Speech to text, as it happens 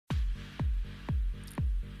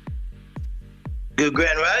Good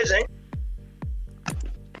Grand Rising.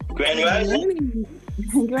 Grand Rising.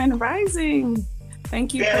 Grand Rising.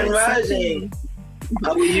 Thank you Grand for Rising.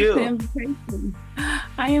 How are you? the invitation.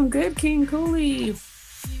 I am good, King Cooley.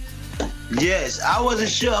 Yes, I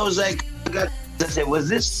wasn't sure. I was like, I said, was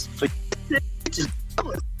this for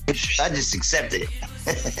I just accepted it.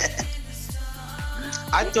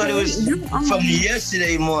 I thought it was from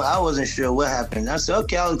yesterday morning. I wasn't sure what happened. I said,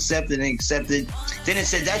 okay, I'll accept it and accept it. Then it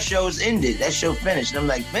said that show's ended. That show finished. And I'm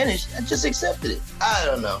like, finished? I just accepted it. I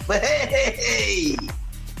don't know. But hey.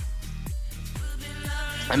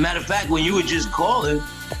 As a matter of fact, when you were just calling,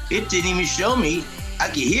 it didn't even show me. I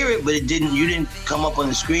could hear it, but you didn't come up on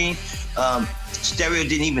the screen. Stereo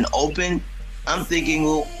didn't even open. I'm thinking,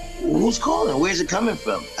 well, who's calling? Where's it coming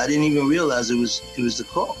from? I didn't even realize it was the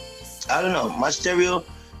call. I don't know. My stereo,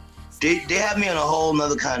 they have me on a whole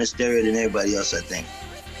nother kind of stereo than everybody else, I think.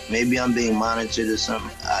 Maybe I'm being monitored or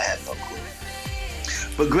something. I have no clue.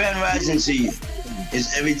 But Grand Rising to you.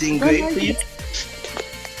 Is everything great for you?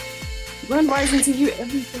 Grand Rising to you.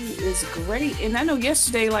 Everything is great. And I know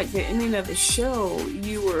yesterday, like the ending of the show,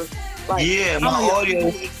 you were like... Yeah, my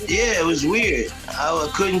audio, it was weird. I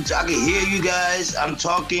could hear you guys. I'm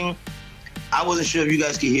talking. I wasn't sure if you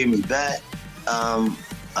guys could hear me back.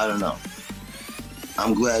 I don't know.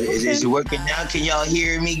 I'm glad. Okay. Is it working now? Can y'all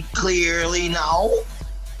hear me clearly now?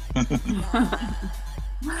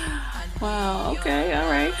 Wow. Okay. All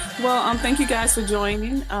right. Well, thank you guys for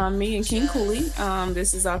joining me and King Cooley.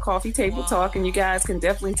 This is our coffee table talk, and you guys can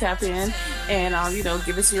definitely tap in and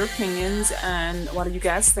give us your opinions and what do you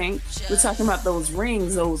guys think. We're talking about those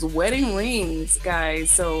rings, those wedding rings, guys.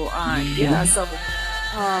 So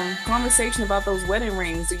conversation about those wedding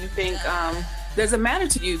rings. Do you think does it matter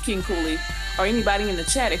to you, King Cooley, or anybody in the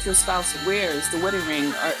chat if your spouse wears the wedding ring?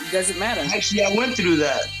 Or does it matter? Actually, I went through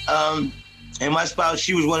that. And my spouse,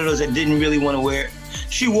 she was one of those that didn't really want to wear it.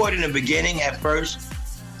 She wore it in the beginning at first,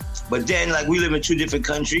 but then like we live in two different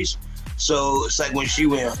countries. So it's like when she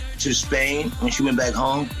went to Spain, when she went back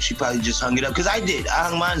home, she probably just hung it up. Because I did. I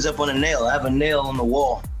hung mine up on a nail. I have a nail on the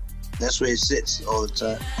wall. That's where it sits all the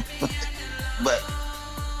time. But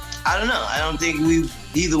I don't know. I don't think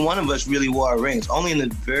either one of us really wore rings. Only in the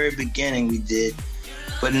very beginning we did.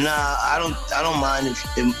 But nah, I don't mind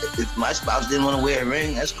if my spouse didn't want to wear a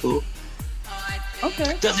ring. That's cool.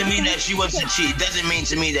 Okay. Doesn't mean that she wants to cheat. Doesn't mean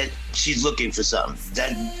to me that she's looking for something.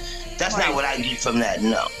 That's right. Not what I get from that.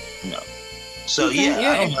 No. So I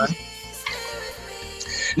don't mind.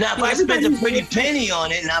 Now, if I spent a pretty penny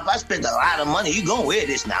on it, now if I spent a lot of money, you gonna wear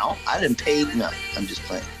this now. I didn't pay. No, I'm just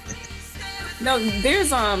playing. No,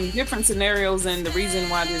 there's different scenarios, and the reason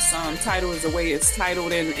why this title is the way it's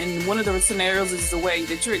titled, and one of the scenarios is the way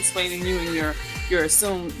that you're explaining you and your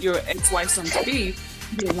ex-wife soon to be.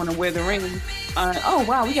 You didn't want to wear the ring. Oh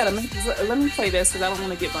wow, we gotta make this. Let me play this because I don't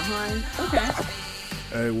want to get behind. Okay.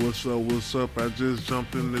 Hey, what's up? I just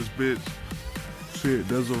jumped in this bitch. Shit,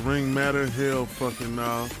 does a ring matter? Hell fucking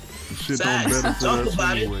no. Shit don't matter for us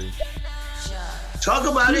anyway. Talk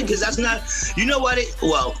about it, because that's not. You know what?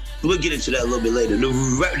 Well, we'll get into that a little bit later.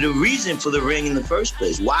 The reason for the ring in the first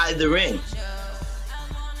place. Why the ring?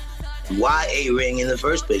 Why a ring in the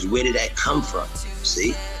first place? Where did that come from?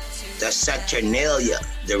 See? That's Saturnalia.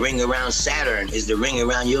 The ring around Saturn is the ring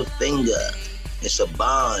around your finger. It's a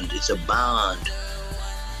bond.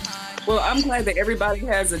 Well, I'm glad that everybody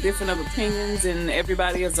has a different of opinions, and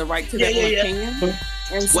everybody has a right to their opinion.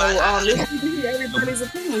 And so, listen to everybody's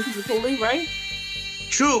opinion, Cooley, right?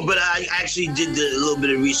 True, but I actually did a little bit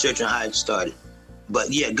of research on how it started. But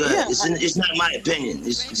yeah, go ahead. It's not my opinion.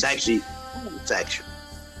 It's actually factual.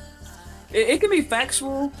 It can be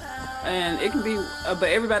factual, and it can be, but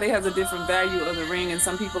everybody has a different value of the ring, and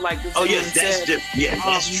some people like this. Oh yes, that's different. Yeah,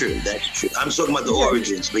 that's true. That's true. I'm talking about the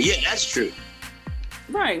origins, but yeah, that's true.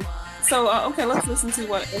 Right. So okay, let's listen to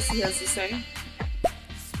what Essie has to say.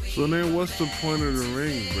 So then, what's the point of the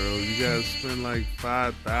ring, bro? You guys spend like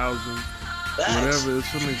 $5,000, whatever.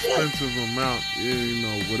 It's an expensive amount.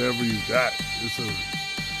 Yeah, whatever you got.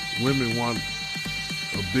 Women want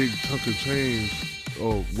a big chunk of change.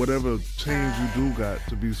 Or whatever change you do got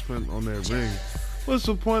to be spent on that ring. What's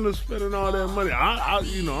the point of spending all that money? I'm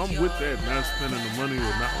with that, not spending the money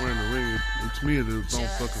or not wearing the ring. To me, it don't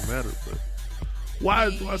fucking matter. But why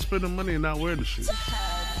do I spend the money and not wear the shit?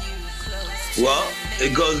 Well,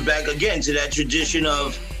 it goes back again to that tradition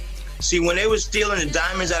of, see, when they were stealing the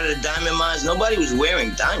diamonds out of the diamond mines, nobody was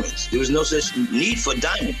wearing diamonds. There was no such need for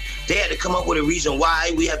diamonds. They had to come up with a reason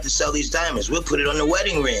why we have to sell these diamonds. We'll put it on the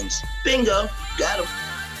wedding rings. Bingo. Got him.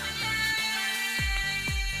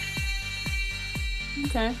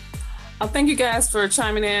 Okay. Thank you guys for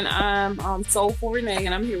chiming in. I'm Soulful Renee,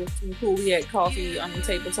 and I'm here with King Cooley at Coffee on the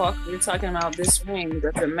Table Talk. We're talking about this ring.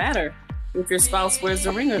 Does it matter if your spouse wears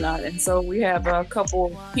the ring or not? And so we have a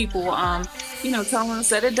couple people, telling us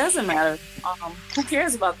that it doesn't matter. Who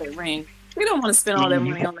cares about that ring? We don't want to spend all that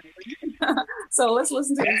money on that ring. So let's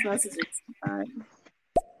listen to these messages. All right.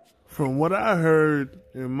 From what I heard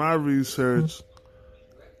in my research,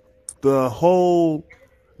 the whole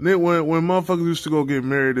when motherfuckers used to go get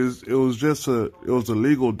married, it was a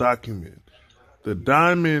legal document. The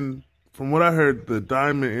diamond, from what I heard, the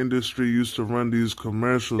diamond industry used to run these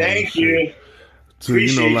commercials. Thank you.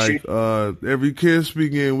 To every kiss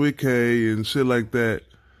begin with K and shit like that.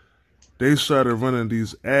 They started running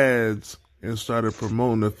these ads and started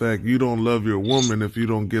promoting the fact you don't love your woman if you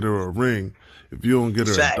don't get her a ring, if you don't get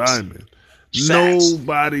her a diamond.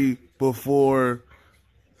 Nobody before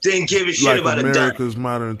didn't give a shit about America's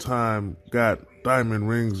modern time got diamond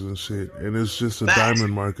rings and shit, and it's just a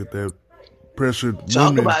diamond market that pressured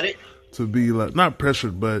women to be like, not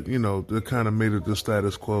pressured, but they kind of made it the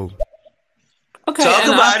status quo. Okay,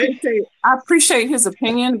 I appreciate his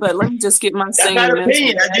opinion, but let me just get my saying. That's not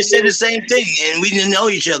opinion. I just said the same thing, and we didn't know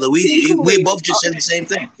each other. We both just said the same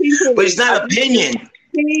thing, but it's not opinion.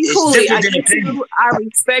 It's different than opinion. I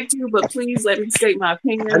respect you, but please let me state my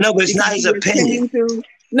opinion. I know, but it's not his opinion.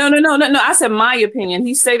 No. I said my opinion.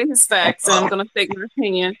 He stated his facts, so I'm going to state my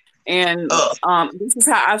opinion, and this is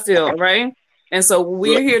how I feel, right? And so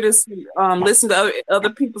we're here to listen to other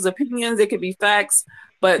people's opinions. It could be facts.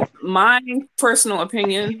 But my personal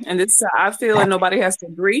opinion, and this is how I feel, and nobody has to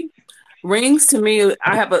agree. Rings to me, it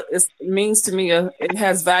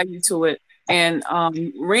has value to it. And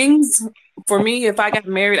rings, for me, if I got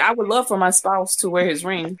married, I would love for my spouse to wear his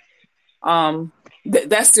ring.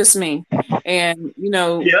 That's just me. And,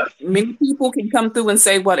 many people can come through and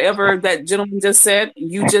say whatever that gentleman just said,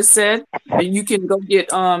 you just said. And you can go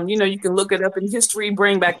get, you can look it up in history,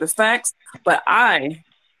 bring back the facts. But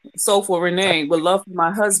Soulful Renee would love for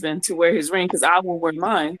my husband to wear his ring because I will wear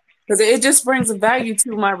mine, because it just brings a value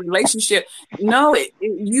to my relationship. No,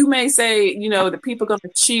 you may say, the people going to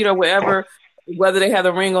cheat or whatever, whether they have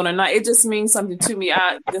the ring on or not. It just means something to me.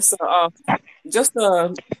 To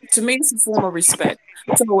me, it's a form of respect.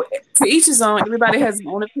 So to each his own. Everybody has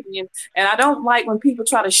their own opinion, and I don't like when people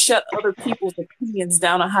try to shut other people's opinions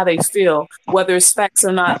down on how they feel, whether it's facts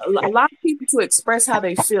or not. Allow people to express how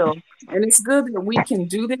they feel, and it's good that we can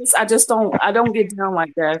do this. I don't get down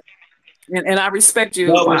like that, and I respect you.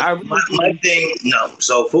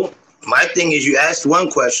 My thing is, you asked one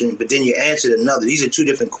question, but then you answered another. These are two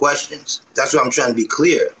different questions. That's what I'm trying to be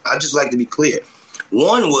clear. I just like to be clear.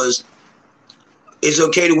 One was, it's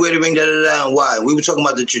okay to wear the ring, and why? We were talking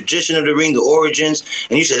about the tradition of the ring, the origins,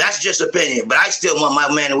 and you said that's just opinion, but I still want my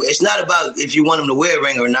man to wear. It's not about if you want him to wear a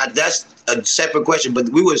ring or not. That's a separate question, but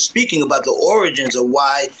we were speaking about the origins of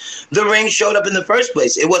why the ring showed up in the first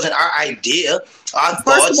place. It wasn't our idea, our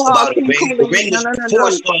thoughts about the ring. The ring was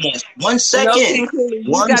forced on us. 1 second.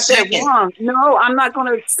 One second. No, I'm not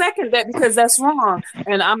going to second that because that's wrong.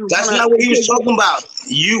 And that's not what he was talking about.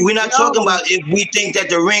 We're not talking about if we think that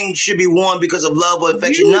the ring should be worn because of love or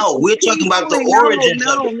affection. No, we're talking about the origins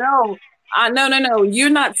of it. No. You're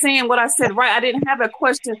not saying what I said right. I didn't have a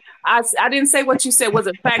question. I didn't say what you said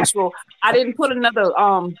wasn't factual. I didn't put another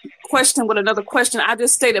question with another question. I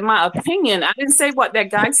just stated my opinion. I didn't say what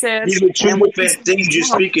that guy said. These were two different things you're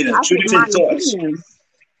speaking of. Two different thoughts.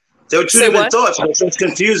 There were two different thoughts. So it's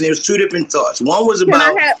confusing. It was two different thoughts. One was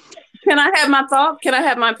about. Can I have my thought? Can I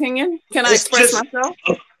have my opinion? Can I express myself?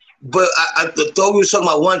 But I thought we were talking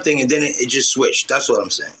about one thing and then it just switched. That's what I'm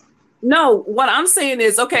saying. No, what I'm saying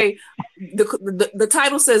is, okay, the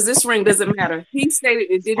title says this ring doesn't matter. He stated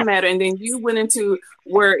it didn't matter, and then you went into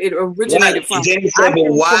where it originated from. Then he said, but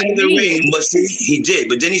why the ring? But see, he did.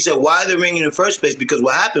 But then he said, why the ring in the first place? Because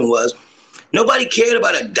what happened was, nobody cared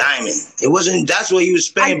about a diamond. It wasn't, that's what he was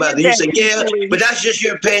saying about it. You said, yeah, but that's just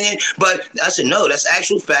your opinion. But I said, no, that's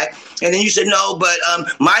actual fact. And then you said, no, but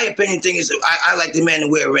my opinion thing is I like the man to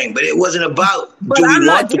wear a ring. But it wasn't about, do we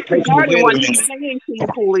want the person to wear the ring?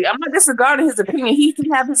 I'm not disregarding his opinion. He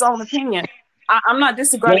can have his own opinion. I'm not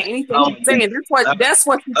disregarding anything he's saying. That's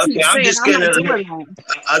what you keep saying.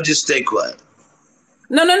 I'll just stay quiet.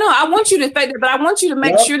 No. I want you to say that, but I want you to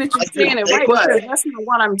make sure that you're saying it right, because that's not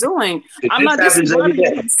what I'm doing. I'm not disregarding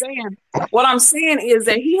what he's saying. What I'm saying is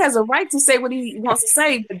that he has a right to say what he wants to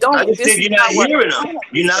say, but don't. I just think you're not hearing him.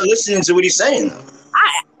 You're not listening to what he's saying.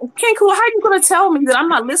 King Cool, how you gonna tell me that I'm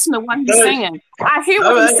not listening to what he's saying? I hear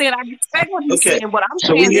what he's saying. I respect what he's saying, but I'm So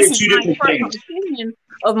saying we hear this is two my different personal things. opinion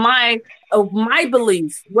of my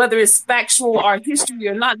belief, whether it's factual or history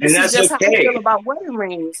or not. This And is that's just how I okay. feel about wedding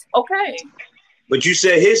rings. Okay. But you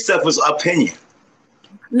said his stuff was opinion.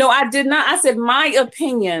 No, I did not. I said my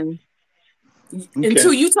opinion.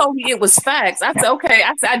 Until you told me it was facts. I said, okay.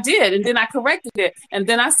 I said I did, and then I corrected it. And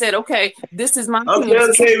then I said, okay, this is my opinion.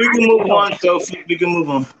 Okay, we can move on, Sophie. We can move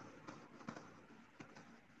on.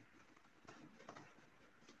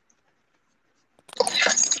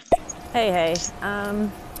 Hey.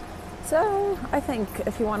 So I think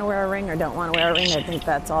if you want to wear a ring or don't want to wear a ring, I think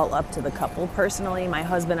that's all up to the couple. Personally, my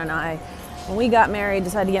husband and I, when we got married,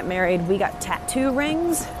 decided to get married, we got tattoo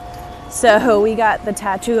rings. So we got the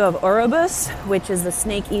tattoo of Ouroboros, which is the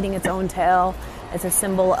snake eating its own tail. It's a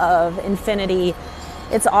symbol of infinity.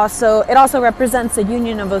 It also represents the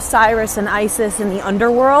union of Osiris and Isis in the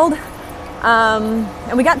underworld.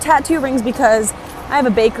 And we got tattoo rings because I have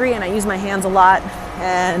a bakery and I use my hands a lot,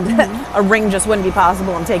 and a ring just wouldn't be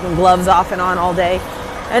possible. I'm taking gloves off and on all day.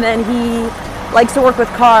 And then he likes to work with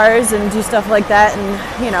cars and do stuff like that,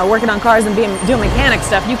 and working on cars and doing mechanic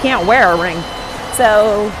stuff. You can't wear a ring.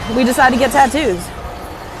 So we decided to get tattoos.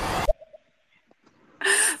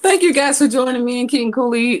 Thank you guys for joining me and King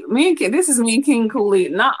Cooley. This is me and King Cooley,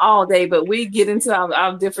 not all day, but we get into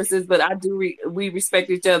our differences, but we respect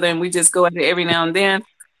each other, and we just go at it every now and then.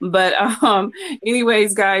 But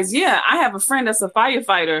anyways, guys, yeah, I have a friend that's a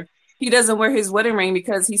firefighter. He doesn't wear his wedding ring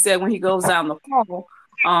because he said when he goes down the pole,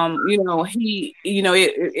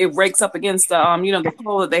 it rakes up against the the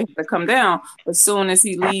pole that they have to come down. As soon as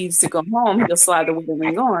he leaves to go home, he'll slide the wedding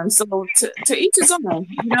ring on. So to each his own.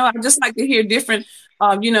 I just like to hear different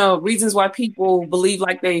reasons why people believe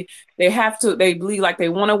like they believe like they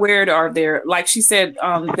want to wear it, or they're, like she said,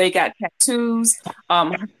 they got tattoos,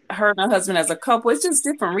 her and her husband as a couple. It's just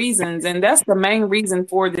different reasons, and that's the main reason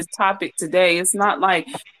for this topic today. It's not like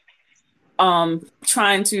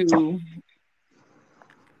trying to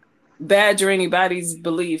badger anybody's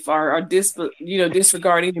belief or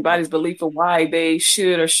disregard anybody's belief of why they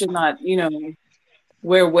should or should not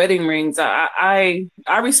wear wedding rings. I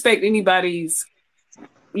respect anybody's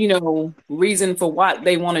reason for what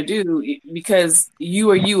they want to do, because you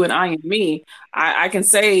are you and I am me. I can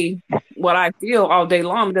say what I feel all day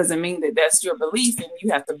long. It doesn't mean that that's your belief and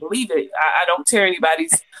you have to believe it. I don't tear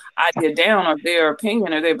anybody's idea down or their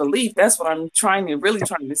opinion or their belief. That's what I'm really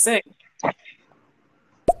trying to say.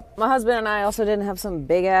 My husband and I also didn't have some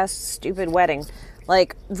big ass stupid wedding.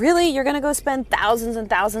 Like, really? You're gonna go spend thousands and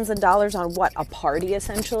thousands of dollars on what? A party,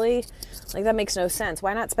 essentially? Like, that makes no sense.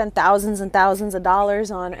 Why not spend thousands and thousands of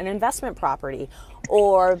dollars on an investment property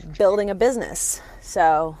or building a business?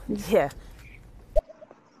 So, yeah.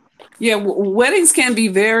 Yeah, weddings can be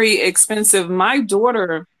very expensive. My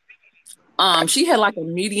daughter, she had like a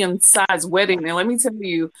medium-sized wedding, and let me tell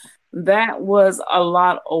you, that was a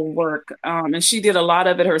lot of work. And she did a lot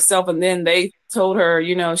of it herself. And then they told her,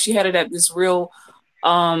 she had it at this real,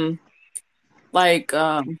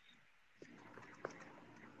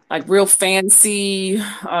 real fancy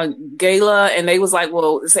gala, and they was like,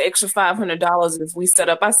 well, it's an extra $500 if we set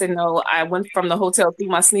up. I said no. I went from the hotel, threw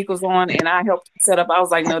my sneakers on, and I helped set up. I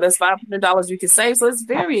was like, no, that's $500 you can save. So it's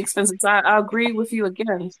very expensive. So I agree with you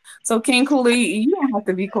again. So King Cooley, you don't have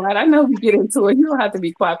to be quiet. I know we get into it. You don't have to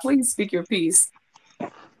be quiet. Please speak your piece.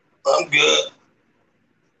 I'm good.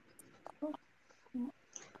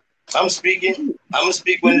 I'm speaking. I'm gonna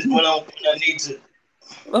speak when I need to.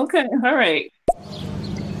 Okay. All right.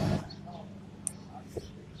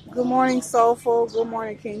 Good morning, Soulful. Good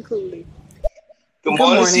morning, King Cooley. Good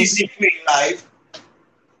morning, CC Live.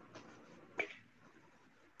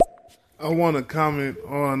 I want to comment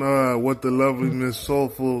on what the lovely Miss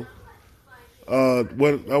Soulful.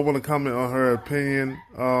 What I want to comment on her opinion,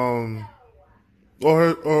 or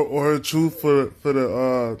her truth for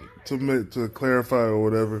the to clarify or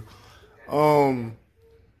whatever.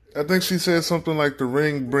 I think she said something like the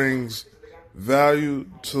ring brings value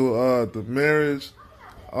to the marriage.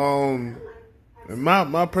 And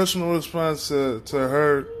my personal response to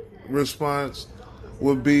her response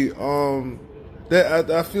would be that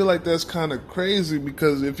I feel like that's kind of crazy,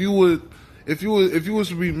 because if you was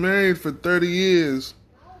to be married for 30 years,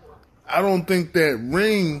 I don't think that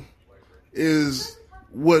ring is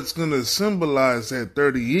what's gonna symbolize that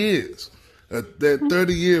 30 years. That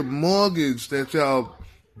 30-year mortgage that y'all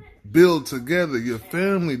build together, your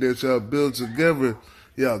family that y'all build together,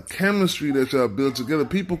 y'all chemistry that y'all build together.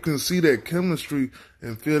 People can see that chemistry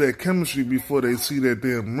and feel that chemistry before they see that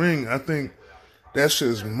damn ring. I think that's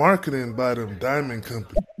just marketing by them diamond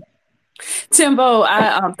companies. Timbo,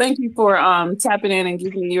 I thank you for tapping in and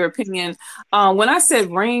giving me your opinion. When I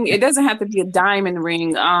said ring, it doesn't have to be a diamond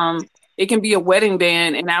ring. It can be a wedding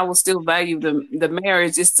band, and I will still value the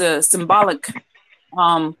marriage. It's a symbolic,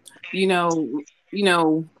 um, you know, you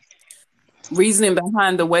know, reasoning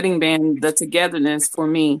behind the wedding band, the togetherness for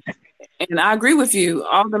me. And I agree with you.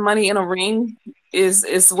 All the money in a ring is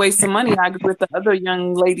a waste of money. I agree with the other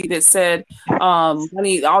young lady that said,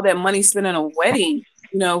 money, all that money spent on a wedding.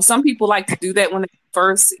 Some people like to do that when they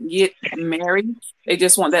first get married. They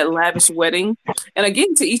just want that lavish wedding. And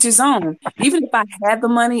again, to each his own. Even if I had the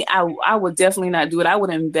money, I would definitely not do it. I would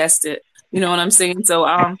invest it. You know what I'm saying? So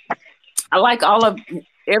I like all of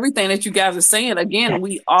everything that you guys are saying. Again,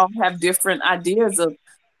 we all have different ideas of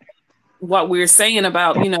what we're saying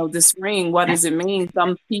about, this ring. What does it mean?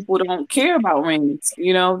 Some people don't care about rings.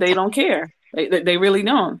 They don't care. They really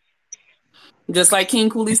don't. Just like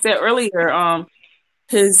King Cooley said earlier,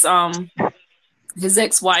 his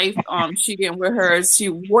ex-wife, she didn't wear hers. She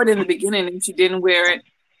wore it in the beginning and she didn't wear it.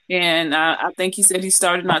 And I think he said he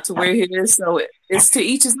started not to wear his. So it's to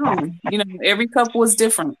each his own. Every couple is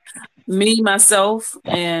different. Me, myself,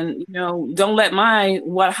 and, don't let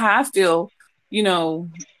how I feel,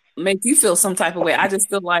 make you feel some type of way. I just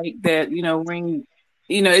feel like that, ring,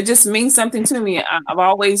 it just means something to me. I've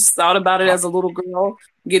always thought about it as a little girl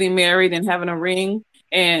getting married and having a ring.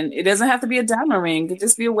 And it doesn't have to be a diamond ring. It could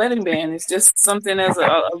just be a wedding band. It's just something as a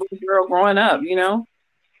little girl growing up,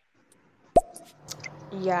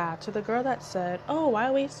 Yeah, to the girl that said, oh,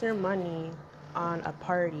 why waste your money on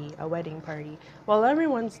a wedding party? Well,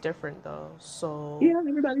 everyone's different though. So yeah,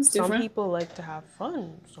 everybody's different. Some people like to have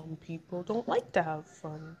fun. Some people don't like to have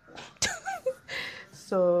fun.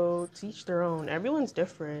 So to each their own. Everyone's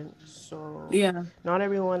different. So yeah, not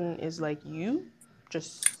everyone is like you.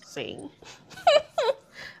 Just saying.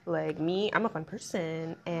 Like me, I'm a fun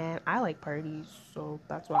person and I like parties, so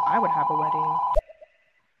that's why I would have a wedding.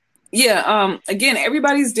 Yeah, again,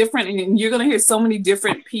 everybody's different and you're going to hear so many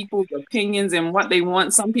different people's opinions and what they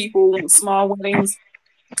want. Some people want small weddings.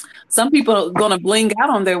 Some people are going to bling out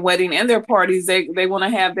on their wedding and their parties. They want to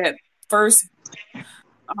have that first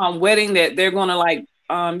wedding that they're going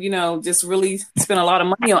to just really spend a lot of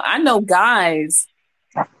money on. I know guys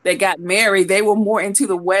that got married, they were more into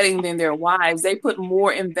the wedding than their wives. They got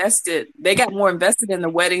more invested in the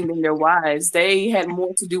wedding than their wives. They had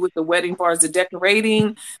more to do with the wedding as far as the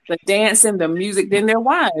decorating, the dancing, the music than their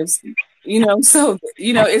wives. So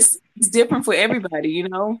it's different for everybody,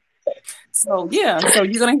 So yeah, so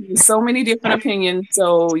you're gonna hear so many different opinions.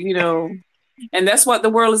 So, and that's what the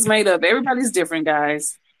world is made of. Everybody's different,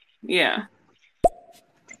 guys. Yeah.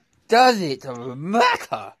 Does it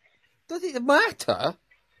matter? Does it matter?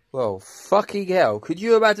 Well, fucking hell, could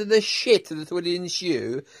you imagine the shit that would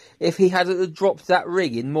ensue if he hadn't dropped that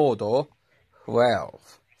ring in Mordor? Well,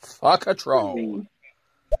 fuck a troll.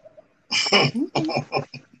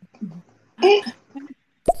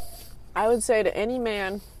 I would say to any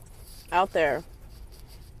man out there,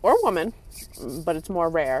 or woman, but it's more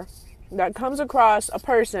rare, that comes across a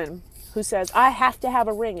person who says, I have to have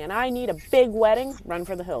a ring and I need a big wedding, run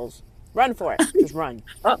for the hills. Run for it. Just run.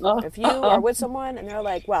 If you are with someone and they're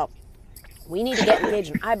like, well, we need to get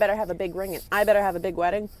engaged and I better have a big ring and I better have a big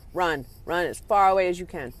wedding, run. Run as far away as you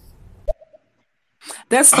can.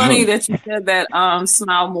 That's funny that you said that,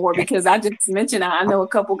 Smile More, because I just mentioned, I know a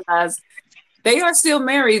couple guys, they are still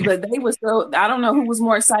married, but they were still, I don't know who was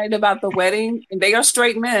more excited about the wedding. And they are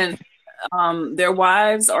straight men. Their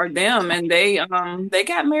wives are them. And they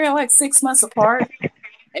got married like 6 months apart.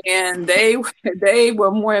 And they were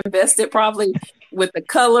more invested probably with the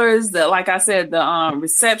colors, like I said, the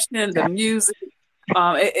reception, the music.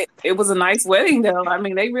 It was a nice wedding though. I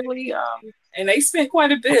mean, they really and they spent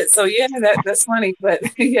quite a bit. So yeah, that's funny.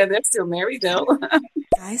 But yeah, they're still married though.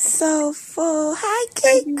 Hi, Soulful. Hi,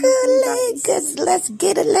 King Cooley. Let's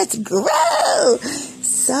get it. Let's grow.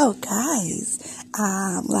 So, guys,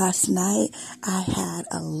 last night I had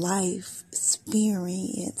a life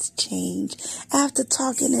experience change after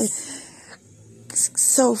talking to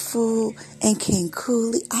Soulful and King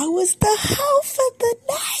Cooley. I was the hoe for the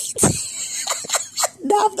night.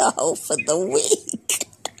 Now I'm the hoe for the week.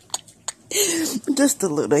 Just a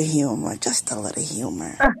little humor.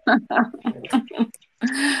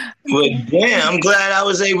 Well, damn, I'm glad I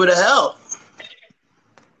was able to help.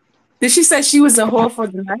 Did she say she was the whore for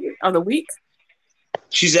the night or the week?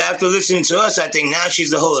 She's after listening to us, I think now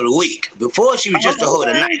she's the hoe of the week. Before she was just the hoe of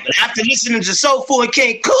the night. But after listening to Soulful and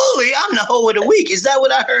King Cooley, I'm the hoe of the week. Is that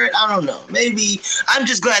what I heard? I don't know. Maybe I'm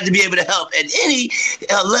just glad to be able to help at any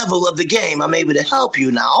level of the game. I'm able to help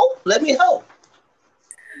you now. Let me help.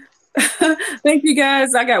 Thank you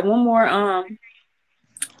guys. I got one more. I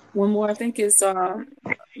think it's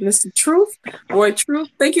Mr. Truth, Roy Truth.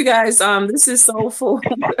 Thank you guys. This is Soulful.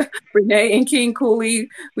 Renee and King Cooley,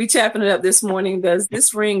 we chapping it up this morning. Does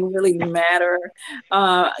this ring really matter?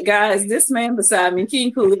 Guys, this man beside me,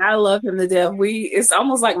 King Cooley, I love him to death. It's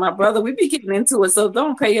almost like my brother. We be getting into it, so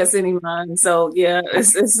don't pay us any mind. So yeah,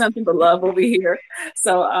 it's something but love over here.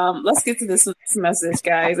 So let's get to this message,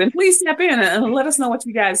 guys. And please tap in and let us know what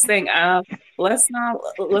you guys think. Let's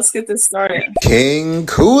get this started. King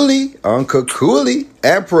Cooley, Uncle Cooley,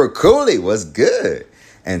 Emperor Cooley was good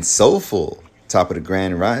and soulful. Top of the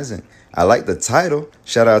Grand Rising. I like the title.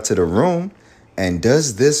 Shout out to the room. And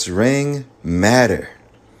does this ring matter?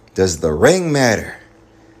 Does the ring matter?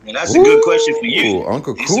 And that's a good question for you,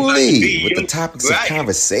 Uncle Cooley, with the topics of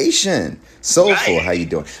conversation. Soulful, how you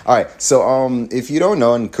doing? All right, so if you don't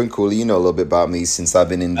know, and King Cooley, you know a little bit about me since I've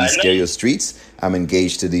been in these stereo streets. I'm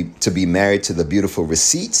engaged to be married to the beautiful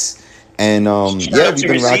Receipts. And we've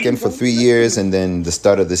been rocking for 3 years, and then the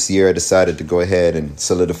start of this year, I decided to go ahead and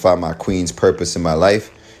solidify my queen's purpose in my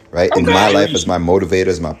life, right? Okay. In my life as my motivator,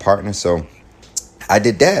 as my partner. So I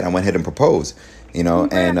did that. I went ahead and proposed,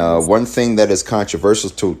 and one thing that is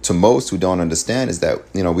controversial to most who don't understand is that,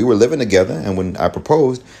 we were living together, and when I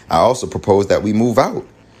proposed, I also proposed that we move out,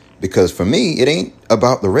 because for me, it ain't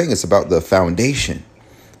about the ring, it's about the foundation.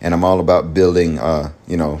 And I'm all about building,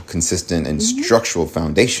 consistent and structural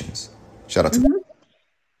foundations. Shout out to them.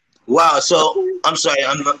 Wow. So I'm sorry.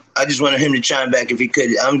 I just wanted him to chime back if he could.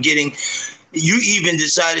 You even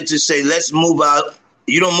decided to say, let's move out.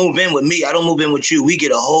 You don't move in with me. I don't move in with you. We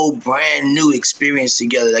get a whole brand new experience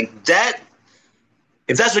together. Like that.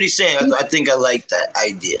 If that's what he's saying, I think I like that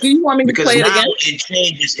idea. Do you want me to play it again?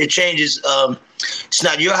 It changes. It's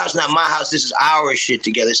not your house, not my house. This is our shit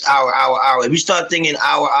together. It's our. If you start thinking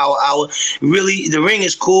our, really, the ring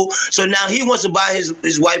is cool. So now he wants to buy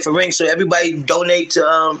his wife a ring. So everybody donate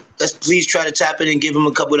to, let's please try to tap it and give him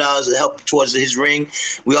a couple $2 to help towards his ring.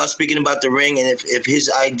 We are speaking about the ring. And if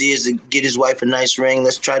his idea is to get his wife a nice ring,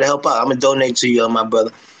 let's try to help out. I'm going to donate to you, my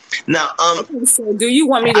brother. Now, so do you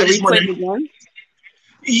want me to replay it again?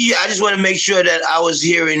 Yeah, I just want to make sure that I was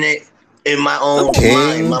hearing it in my own mind.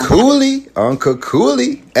 King Cooley, Uncle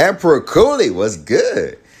Cooley, Emperor Cooley was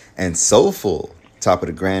good and soulful. Top of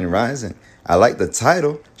the Grand Rising. I like the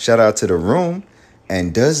title. Shout out to the room.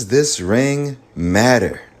 And does this ring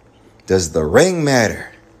matter? Does the ring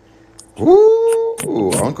matter?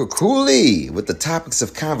 Ooh, Uncle Cooley with the topics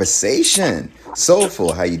of conversation.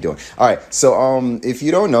 Soulful, how you doing? All right, so if you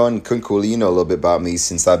don't know, and King Cooley, you know a little bit about me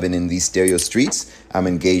since I've been in these stereo streets. I'm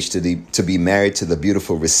engaged to be married to the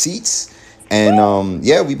beautiful Receipts. And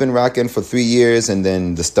we've been rocking for 3 years, and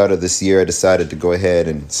then the start of this year, I decided to go ahead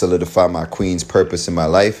and solidify my queen's purpose in my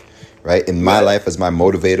life, right? In my life as my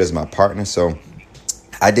motivator, as my partner. So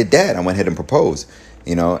I did that. I went ahead and proposed.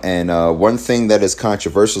 And one thing that is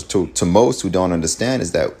controversial to most who don't understand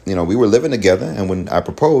is that, we were living together. And when I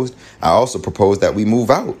proposed, I also proposed that we move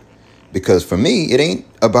out, because for me, it ain't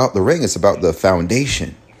about the ring. It's about the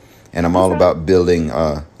foundation. And I'm all about building,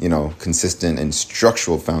 consistent and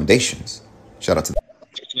structural foundations. Shout out to them.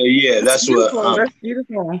 So, yeah, that's beautiful. what. That's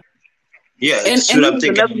beautiful. Yeah, that's what I'm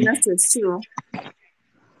thinking. Another message too.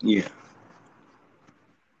 Yeah.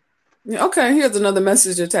 Okay, here's another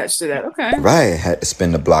message attached to that. Okay. Right, I had to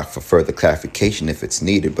spin the block for further clarification if it's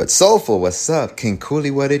needed. But Soulful, what's up? King Cooley,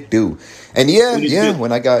 what it do? And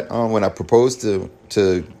when I proposed to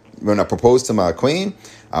my queen,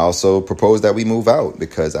 I also proposed that we move out,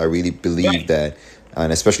 because I really believe that,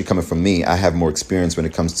 and especially coming from me, I have more experience when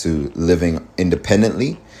it comes to living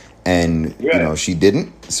independently, and she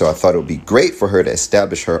didn't. So I thought it would be great for her to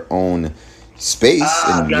establish her own space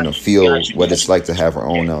and feel what it's like to have her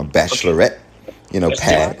own bachelorette,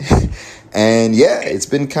 pad. And it's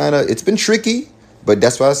been tricky, but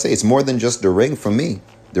that's why I say it's more than just the ring for me.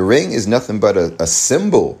 The ring is nothing but a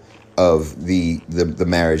symbol of the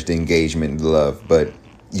marriage, the engagement, the love, but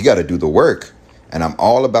you got to do the work. And I'm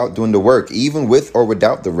all about doing the work, even with or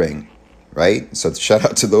without the ring, right? So shout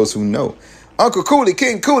out to those who know. Uncle Cooley,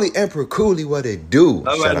 King Cooley, Emperor Cooley, what it do?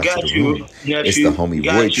 All shout right, out to the room. It's the homie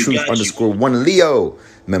Roy Truth _1 Leo,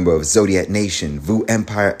 member of Zodiac Nation, Vu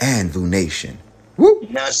Empire, and Vu Nation. Woo!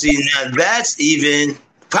 Now that's even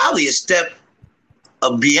probably a step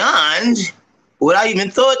beyond what I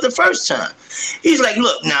even thought the first time. He's like,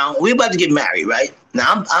 look, now we're about to get married, right?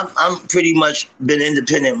 Now I'm pretty much been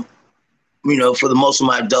independent, for the most of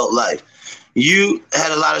my adult life. You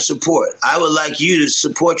had a lot of support. I would like you to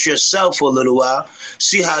support yourself for a little while.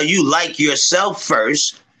 See how you like yourself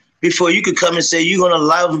first before you could come and say you're going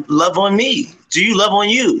to love on me. Do you love on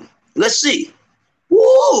you? Let's see. Woo!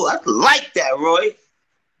 Ooh, I like that, Roy.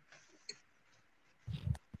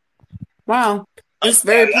 Wow, it's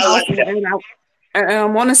very I like powerful, that. and I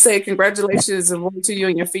want to say congratulations to you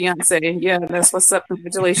and your fiance. Yeah, that's what's up.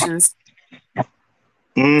 Congratulations.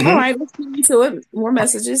 Mm-hmm. All right, let's get into it. More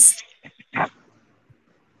messages.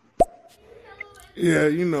 Yeah,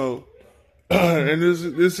 and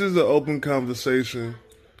this is an open conversation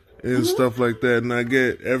and stuff like that, and I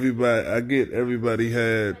get everybody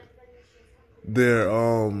had their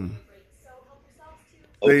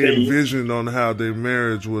they envisioned on how their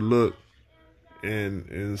marriage would look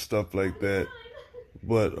and stuff like that.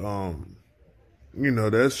 But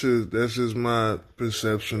that's just my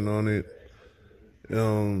perception on it.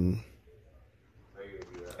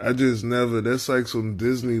 I just never. That's like some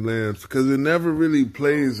Disneyland, because it never really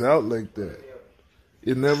plays out like that.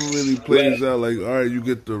 It never really plays out like, all right, you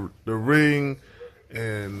get the ring,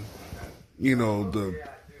 and the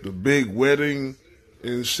big wedding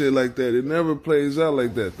and shit like that. It never plays out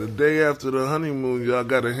like that. The day after the honeymoon, y'all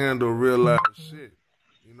got to handle real life shit.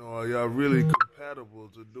 Are y'all really compatible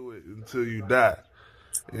to do it until you die?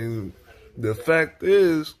 And the fact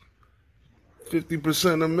is,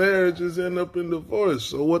 50% of marriages end up in divorce.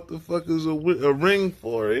 So what the fuck is a ring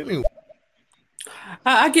for anyway?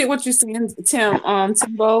 I get what you're saying,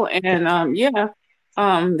 Timbo,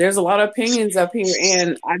 and there's a lot of opinions up here,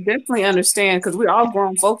 and I definitely understand, because we're all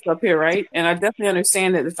grown folks up here, right? And I definitely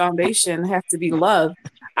understand that the foundation has to be love.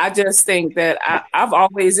 I just think that I've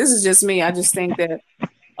always, this is just me, I just think that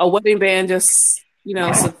a wedding band just,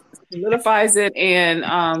 solidifies it,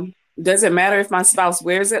 and doesn't matter if my spouse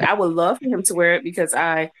wears it. I would love for him to wear it, because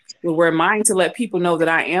I would wear mine to let people know that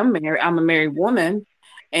I am married. I'm a married woman,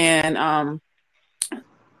 and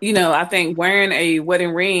I think wearing a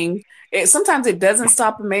wedding ring, sometimes it doesn't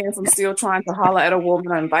stop a man from still trying to holler at a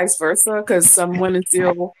woman, and vice versa, because some women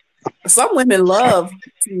love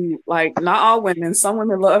to, like, not all women, some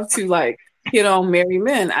women love to, like, hit on married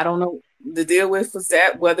men. I don't know the deal with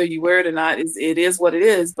that, whether you wear it or not, it is what it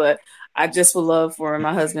is, but I just would love for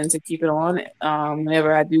my husband to keep it on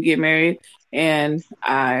whenever I do get married, and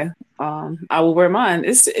I will wear mine.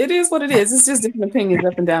 It is what it is. It's just different opinions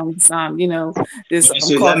up and down this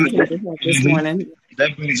this morning.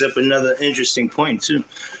 That brings up another interesting point too.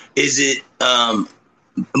 Is it but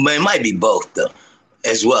it might be both though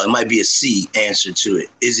as well. It might be a C answer to it.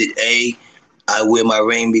 Is it A, I wear my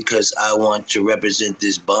ring because I want to represent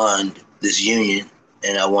this bond, this union,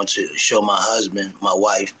 and I want to show my husband, my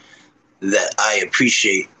wife, that I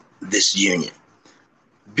appreciate this union.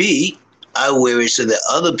 B, I wear it so that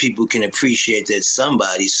other people can appreciate that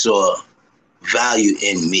somebody saw value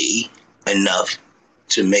in me enough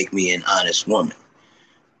to make me an honest woman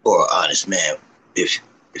or honest man, if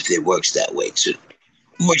it works that way too.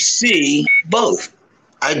 Or C, both.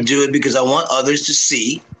 I do it because I want others to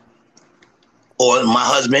see, or my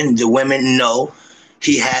husband, the women know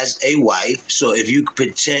he has a wife. So if you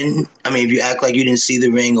pretend, if you act like you didn't see the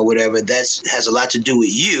ring or whatever, that has a lot to do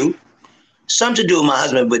with you. Some to do with my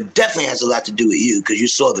husband, but definitely has a lot to do with you because you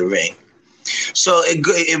saw the ring. So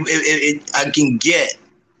I can get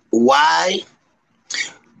why,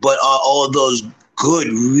 but are all those good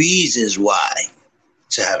reasons why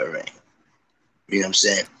to have a ring? You know what I'm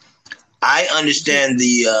saying? I understand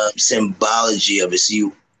the symbology of it.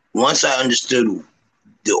 See, once I understood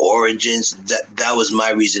the origins, that was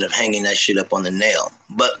my reason of hanging that shit up on the nail.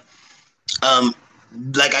 But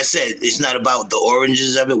like I said, it's not about the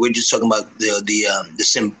origins of it. We're just talking about the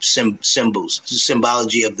symbols, the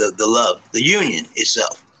symbology of the love, the union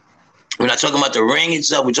itself. We're not talking about the ring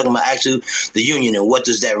itself. We're talking about actually the union and what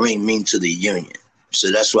does that ring mean to the union.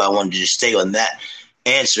 So that's why I wanted to just stay on that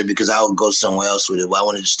answer, because I would go somewhere else with it. But I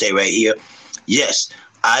wanted to stay right here. Yes,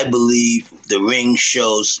 I believe the ring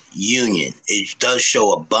shows union. It does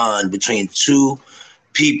show a bond between two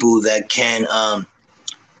people that can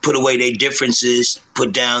put away their differences,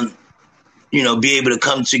 put down, be able to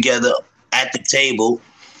come together at the table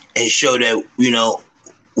and show that,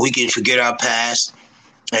 we can forget our past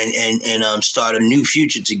and start a new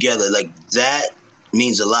future together. Like, that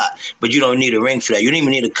means a lot. But you don't need a ring for that. You don't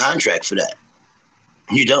even need a contract for that.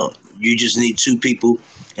 You don't. You just need two people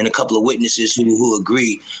and a couple of witnesses who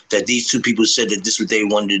agree that these two people said that this is what they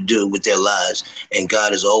wanted to do with their lives. And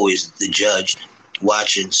God is always the judge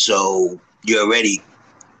watching. So you're already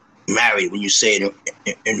married when you say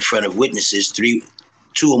it in front of witnesses, two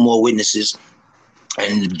or more witnesses,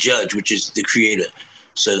 and the judge, which is the creator.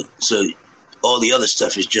 So all the other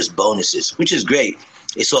stuff is just bonuses, which is great.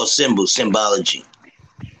 It's all symbols, symbology.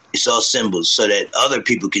 It's all symbols so that other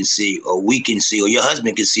people can see, or we can see, or your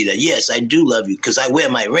husband can see that, yes, I do love you because I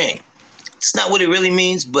wear my ring. It's not what it really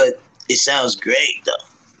means, but it sounds great though.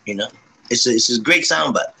 You know, it's a great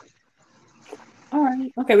soundbite. All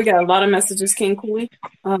right. Okay, we got a lot of messages, King Cooley.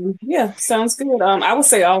 Yeah, sounds good. I would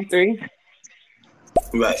say all three.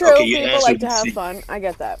 Right. True, Okay, you people answered like to have fun. I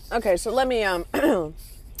get that. Okay, so let me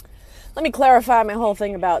let me clarify my whole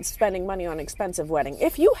thing about spending money on an expensive wedding.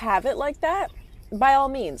 If you have it like that, by all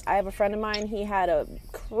means. I have a friend of mine, he had a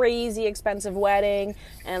crazy expensive wedding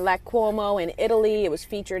in Lake Como in Italy. It was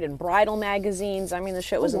featured in bridal magazines. I mean, the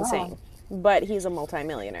shit was insane. But he's a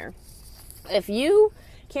multimillionaire. If you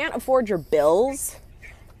can't afford your bills,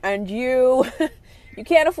 and you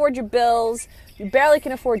can't afford your bills, you barely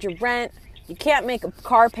can afford your rent, you can't make a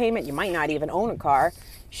car payment, you might not even own a car,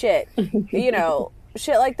 shit, you know,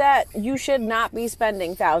 shit like that, you should not be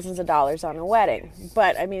spending thousands of dollars on a wedding.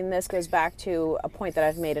 But, I mean, this goes back to a point that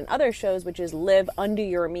I've made in other shows, which is live under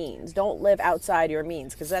your means. Don't live outside your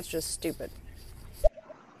means, because that's just stupid.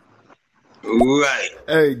 Right.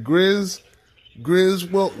 Hey, Grizz,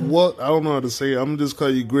 what? I don't know how to say it. I'm going to just call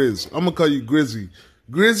you Grizz. I'm going to call you Grizzy.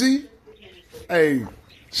 Grizzy? Hey,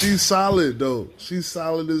 she's solid, though. She's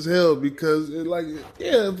solid as hell because,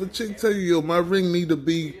 if a chick tell you, yo, my ring need to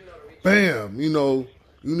be bam, you know,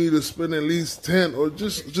 you need to spend at least 10 or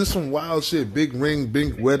just some wild shit, big ring,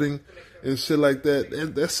 big wedding and shit like that.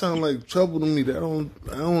 That sound like trouble to me. I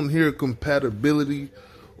don't hear compatibility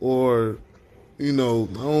or, you know,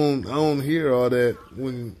 I don't hear all that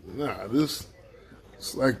when, this,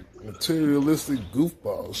 it's like materialistic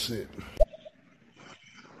goofball shit.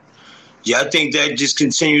 Yeah, I think that just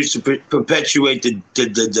continues to perpetuate the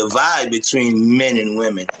divide between men and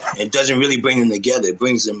women. It doesn't really bring them together. It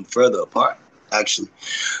brings them further apart, actually.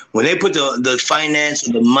 When they put the finance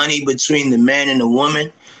and the money between the man and the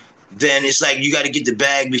woman, then it's like you got to get the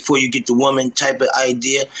bag before you get the woman type of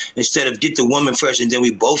idea, instead of get the woman first and then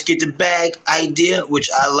we both get the bag idea,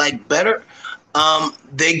 which I like better.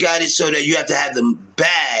 They got it so that you have to have the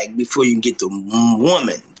bag before you get the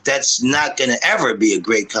woman. That's not going to ever be a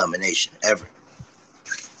great combination, ever.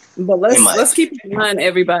 But let's keep it in mind,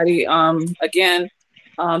 everybody. Again,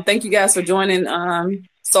 thank you guys for joining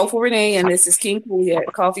Soulful Renee, and this is King Cooley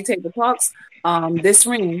at Coffee Table Talks. This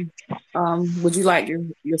ring, would you like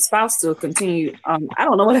your spouse to continue? I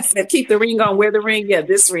don't know what I said. Keep the ring on, wear the ring. Yeah,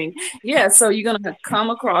 this ring. Yeah, so you're going to come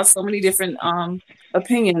across so many different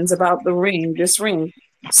opinions about the ring, this ring.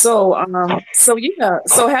 So have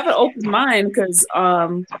an open mind, because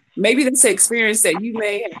maybe that's the experience that you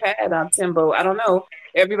may have had, Timbo. I don't know.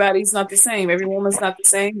 Everybody's not the same. Every woman's not the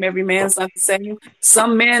same. Every man's not the same.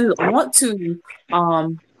 Some men want to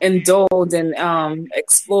indulge and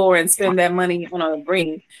explore and spend that money on a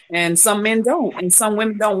ring, and some men don't. And some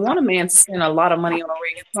women don't want a man to spend a lot of money on a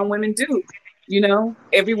ring, and some women do. You know,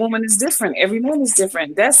 every woman is different. Every man is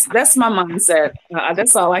different. That's my mindset.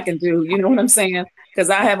 That's all I can do. You know what I'm saying? Because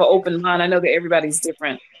I have an open mind. I know that everybody's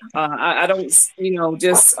different. I don't,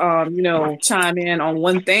 just, chime in on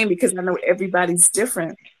one thing, because I know everybody's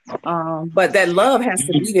different. But that love has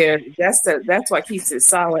to be there. That's what keeps it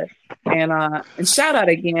solid. And shout out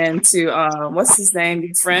again to, what's his name?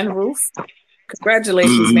 Your friend, Ruth.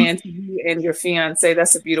 Congratulations, man, to you and your fiance.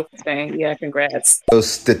 That's a beautiful thing. Yeah, congrats. So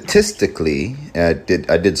statistically, I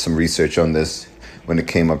did some research on this when it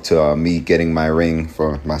came up to me getting my ring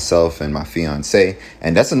for myself and my fiance.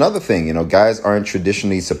 And that's another thing, guys aren't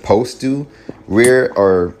traditionally supposed to wear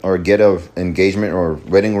or get an engagement or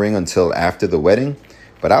wedding ring until after the wedding.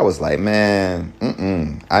 But I was like, man,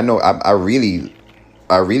 I know I really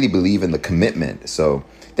believe in the commitment. So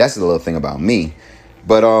that's the little thing about me.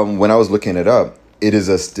 But when I was looking it up, it's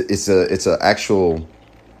a actual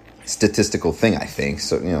statistical thing, I think.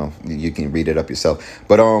 So, you can read it up yourself.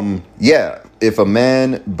 But if a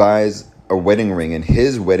man buys a wedding ring and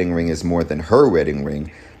his wedding ring is more than her wedding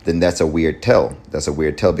ring, then that's a weird tell. That's a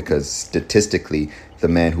weird tell, because statistically, the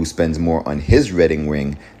man who spends more on his wedding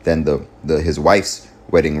ring than his wife's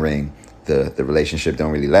wedding ring, the relationship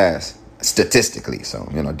don't really last. Statistically, so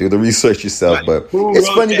do the research yourself. Right. But it's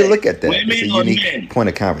funny to look at that. It's a unique point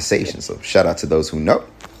of conversation. So shout out to those who know.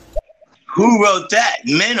 Who wrote that?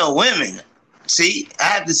 Men or women? See, I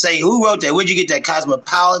have to say, who wrote that? Where'd you get that?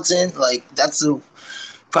 Cosmopolitan? Like, that's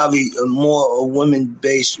probably a more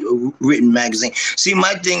women-based written magazine. See,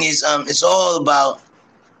 my thing is, it's all about,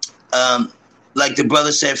 like the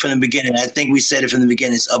brother said from the beginning. I think we said it from the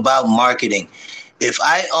beginning. It's about marketing. If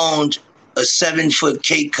I owned a 7-foot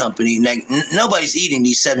cake company, like nobody's eating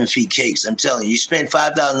these 7 feet cakes. I'm telling you, you spend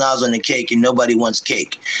 $5,000 on a cake and nobody wants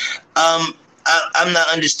cake. I'm not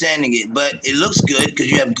understanding it, but it looks good because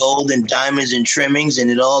you have gold and diamonds and trimmings and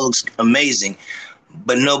it all looks amazing,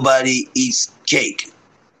 but nobody eats cake.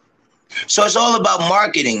 So it's all about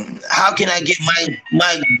marketing. How can I get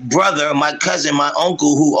my brother, my cousin, my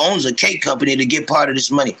uncle who owns a cake company to get part of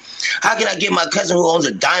this money? How can I get my cousin who owns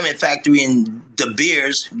a diamond factory in De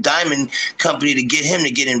Beers diamond company to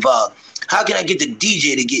get involved? How can I get the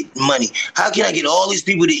DJ to get money? How can I get all these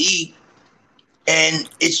people to eat? And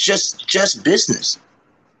it's just business.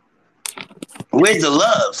 Where's the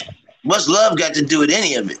love? What's love got to do with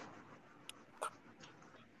any of it?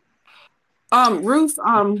 Ruth,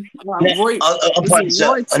 Roy,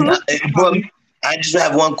 I just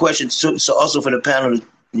have one question. So also for the panel,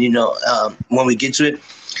 when we get to it,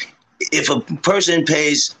 if a person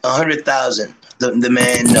pays $100,000, the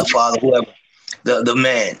man, the father, whoever, the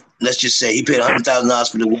man, let's just say he paid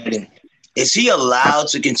 $100,000 for the wedding. Is he allowed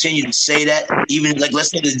to continue to say that? Even like,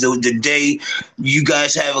 let's say the day you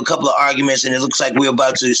guys have a couple of arguments and it looks like we're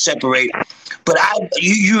about to separate, but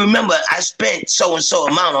you remember I spent so and so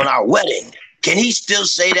amount on our wedding. Can he still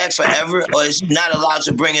say that forever, or is he not allowed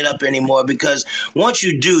to bring it up anymore? Because once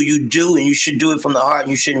you do, and you should do it from the heart,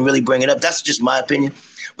 and you shouldn't really bring it up. That's just my opinion.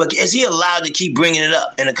 But is he allowed to keep bringing it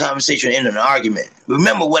up in a conversation, in an argument?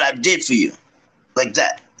 Remember what I did for you, like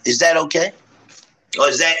that. Is that okay? Or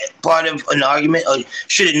is that part of an argument, or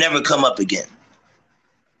should it never come up again?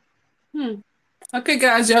 Okay,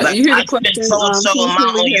 guys, you hear the question. So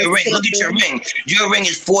amount on your ring. Look at your ring. Your ring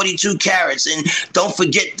is 42 carats, and don't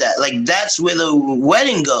forget that. Like, that's where the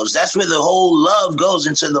wedding goes. That's where the whole love goes,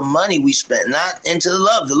 into the money we spent, not into the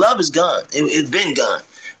love. The love is gone. It's been gone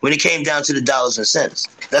when it came down to the dollars and cents.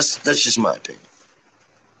 That's just my opinion.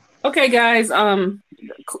 Okay, guys.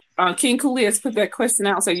 King Cooley has put that question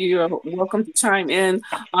out, so you're welcome to chime in.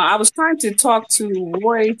 I was trying to talk to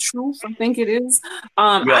Roy Truth, I think it is.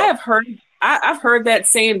 Right. I've heard that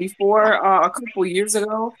saying before a couple years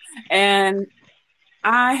ago, and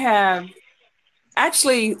I have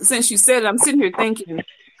actually, since you said it, I'm sitting here thinking,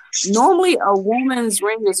 normally a woman's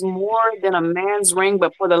ring is more than a man's ring,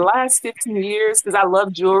 but for the last 15 years, because I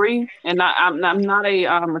love jewelry, and I'm not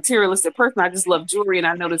a materialistic person, I just love jewelry, and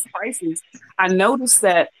I notice prices. I noticed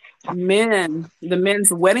that the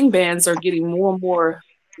men's wedding bands are getting more and more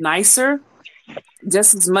nicer,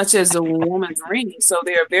 just as much as a woman's ring. So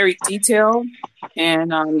they're very detailed.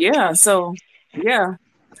 And that's all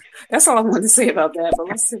I wanted to say about that. But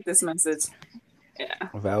let's take this message. Yeah.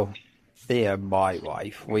 Well, me and my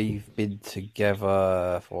wife, we've been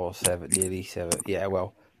together for nearly 7. Yeah,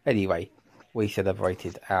 well, anyway, we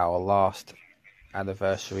celebrated our last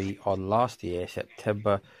anniversary on last year,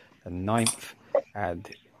 September the 9th, and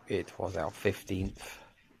it was our 15th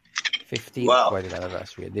wedding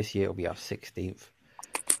anniversary, and this year will be our 16th.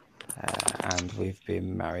 And we've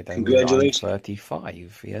been married. Congratulations. I'm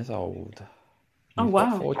 35 years old. We've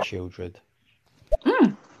got 4 children.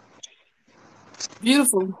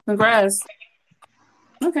 Beautiful. Congrats.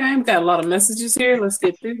 Okay, we've got a lot of messages here. Let's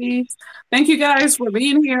get through these. Thank you guys for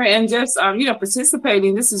being here and just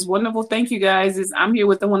participating. This is wonderful. Thank you guys. I'm here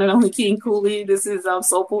with the one and only King Cooley. This is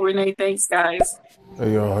Soulful Renee. Thanks, guys.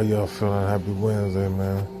 Hey y'all, how y'all feeling? Happy Wednesday,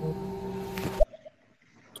 man.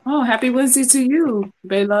 Oh, happy Wednesday to you,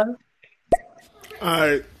 Bayla. All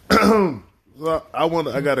right. Well,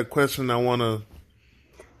 I got a question I want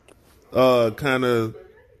to kind of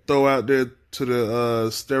throw out there to the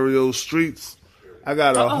stereo streets. I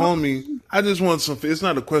got a homie. I just want it's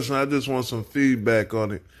not a question. I just want some feedback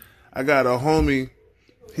on it. I got a homie.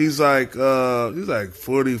 He's like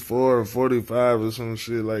 44 or 45 or some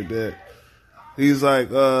shit like that. He's like,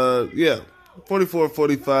 44,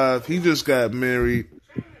 45. He just got married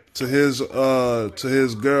to his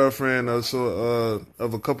girlfriend of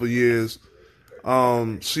a couple years.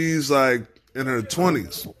 She's like in her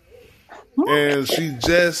 20s, and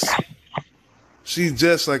she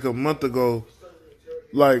just like a month ago,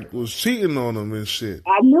 like, was cheating on him and shit.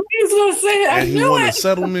 I knew he was gonna say it. And he won a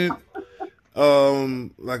settlement, he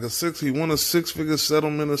won a 6-figure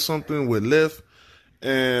settlement or something with Lyft,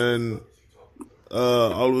 and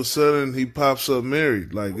all of a sudden he pops up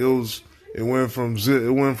married. Like, it went from 0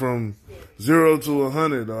 to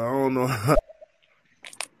 100. I don't know how.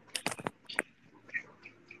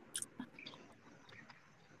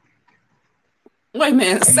 Wait a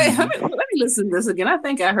minute. Let me listen to this again. I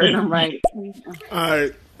think I heard him right. All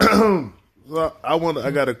right. Well,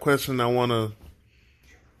 I got a question I want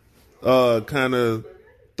to kind of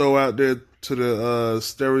throw out there to the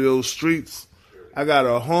stereo streets. I got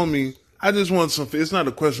a homie. I just want it's not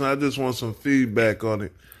a question. I just want some feedback on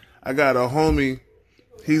it. I got a homie.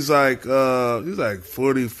 He's like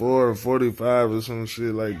 44 or 45 or some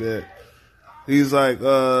shit like that. He's like,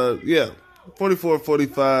 44,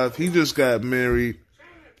 45. He just got married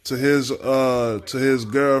to his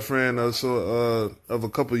girlfriend of a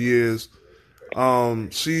couple years.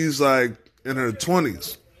 She's like in her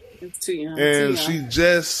 20s, It's too young. and Too young.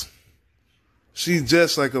 she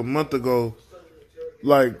just like a month ago,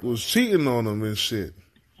 like was cheating on him and shit.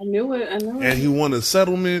 I knew it. And he won a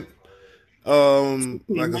settlement, he won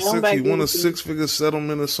a 6-figure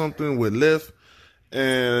settlement or something with Lyft,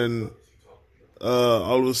 and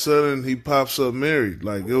all of a sudden he pops up married.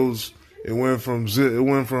 Like it went from 0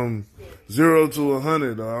 to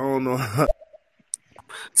 100. I don't know.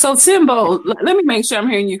 So Timbo, let me make sure I'm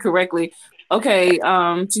hearing you correctly. Okay,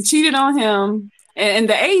 she cheated on him, and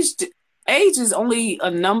the age is only a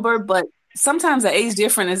number, but sometimes the age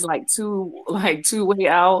difference is like two way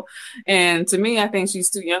out. And to me, I think she's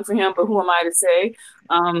too young for him. But who am I to say?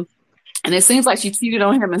 And it seems like she cheated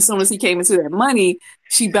on him. As soon as he came into that money,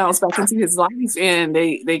 she bounced back into his life, and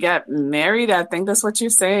they got married. I think that's what you're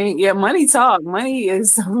saying. Yeah, money talk. Money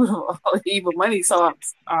is evil. Money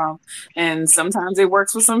talks. And sometimes it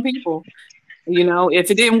works for some people. You know,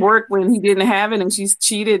 if it didn't work when he didn't have it and she's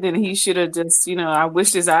cheated, then he should have just, I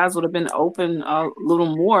wish his eyes would have been open a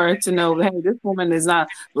little more to know, hey, this woman is not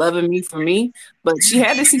loving me for me. But she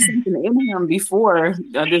had to see something in him before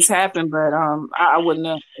this happened. But I wouldn't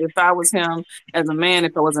have, if I was him as a man,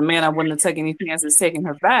 if I was a man, I wouldn't have taken any chances taking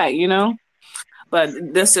her back, But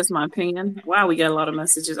that's just my opinion. Wow, we got a lot of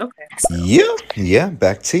messages. Okay. So. Yeah,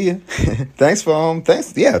 back to you. Thank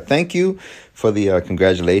you for the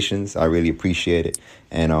congratulations. I really appreciate it.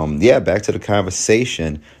 And back to the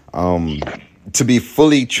conversation. To be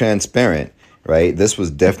fully transparent, right? This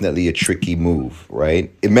was definitely a tricky move,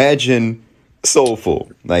 right? Imagine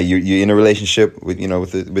Soulful, like you're in a relationship with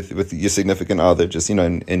with your significant other, just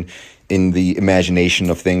in the imagination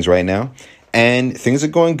of things right now. And things are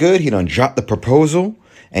going good. He done dropped the proposal,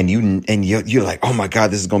 and you're like, oh my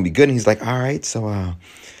God, this is gonna be good. And he's like, all right, so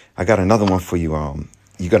I got another one for you.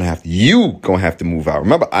 You're gonna have to move out.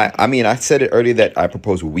 Remember, I said it earlier that I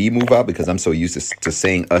propose we move out because I'm so used to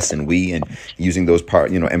saying us and we and using those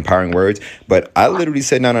empowering words. But I literally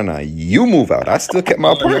said, no, you move out. I still kept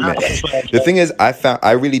my apartment. The thing is,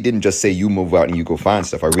 I really didn't just say you move out and you go find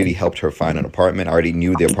stuff. I really helped her find an apartment. I already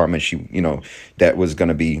knew the apartment that was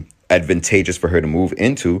gonna be advantageous for her to move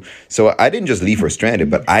into. So I didn't just leave her stranded,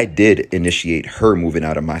 but I did initiate her moving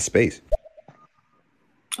out of my space.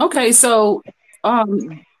 Okay, so I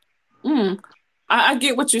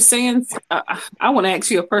get what you're saying. I want to ask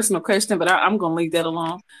you a personal question, but I'm going to leave that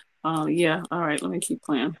alone. Yeah, all right, let me keep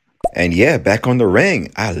playing. And back on the ring.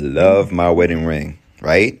 I love my wedding ring,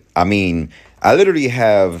 right? I mean, I literally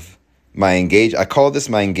have I call this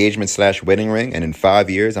my engagement / wedding ring, and in 5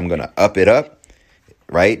 years, I'm going to up it up.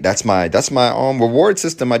 Right? That's my reward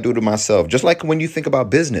system I do to myself. Just like when you think about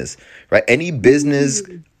business, right? Any business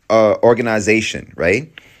organization,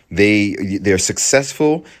 right? They're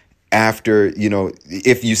successful after,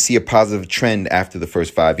 if you see a positive trend after the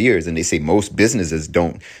first 5 years. And they say most businesses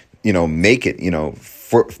don't, make it,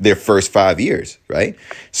 for their first 5 years, right?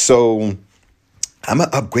 So I'm going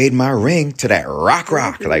to upgrade my ring to that rock.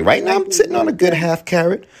 Like right now I'm sitting on a good half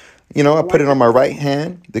carat. I put it on my right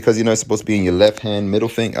hand because, it's supposed to be in your left hand, middle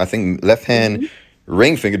finger. I think left hand,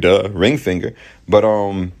 ring finger. But,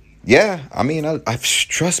 I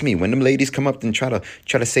trust me, when them ladies come up and try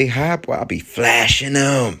to say hi, boy, I'll be flashing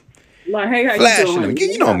them. Like, hey, how flashing them.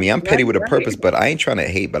 You know me, I'm petty with a purpose, but I ain't trying to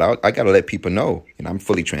hate, but I got to let people know. I'm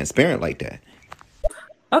fully transparent like that.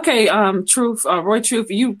 Okay, Truth, Roy Truth,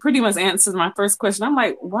 you pretty much answered my first question. I'm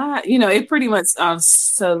like, why? It pretty much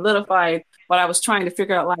solidified what I was trying to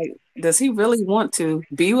figure out. Like, does he really want to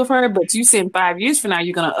be with her? But you said 5 years from now,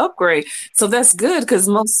 you're going to upgrade. So that's good because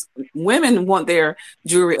most women want their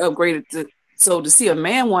jewelry upgraded. So to see a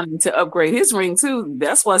man wanting to upgrade his ring too,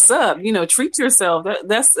 that's what's up. Treat yourself.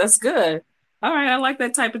 That's good. All right, I like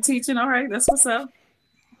that type of teaching. All right, that's what's up.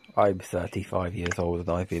 I'm 35 years old and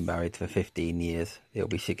I've been married for 15 years. It'll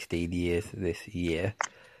be 16 years this year.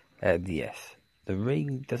 And yes, the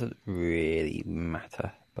ring doesn't really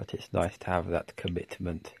matter, but it's nice to have that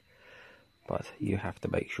commitment. But you have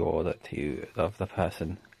to make sure that you love the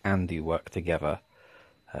person and you work together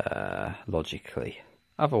logically.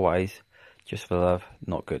 Otherwise, just for love,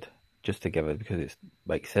 not good. Just together because it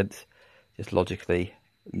makes sense. Just logically,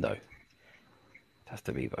 no. It has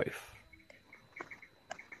to be both.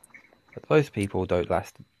 But most people don't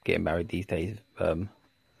last getting married these days.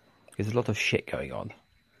 There's a lot of shit going on.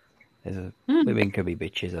 Women can be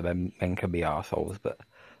bitches and men can be arseholes. But,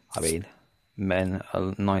 I mean,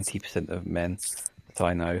 90% of men that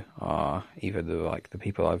I know are either the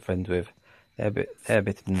people I'm friends with, they're a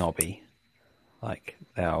bit knobby. Like,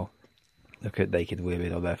 they'll look at naked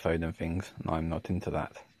women on their phone and things, and I'm not into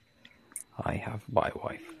that. I have my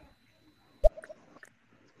wife.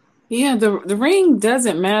 Yeah, the ring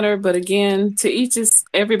doesn't matter, but again, to each is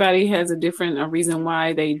everybody has a different reason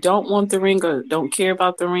why they don't want the ring or don't care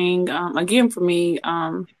about the ring. Again, for me,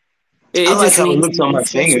 I it like just how it means looks on something my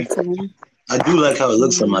special finger. to me. I do like how it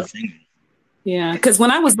looks on my finger. Yeah, because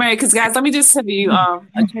when I was married, because guys, let me just tell you,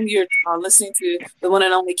 again, you're listening to the one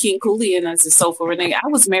and only King Cooley, and that's the Soulful Renee. I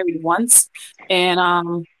was married once,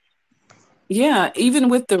 and yeah, even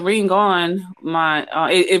with the ring on,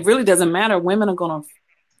 it really doesn't matter. Women are gonna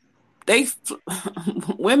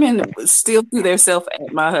women still threw themselves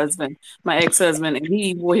at my husband, my ex-husband, and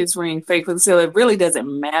he wore his ring faithfully. So it really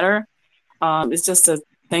doesn't matter. It's just a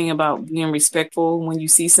thing about being respectful when you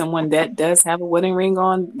see someone that does have a wedding ring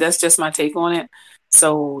on. That's just my take on it.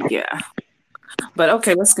 So yeah. But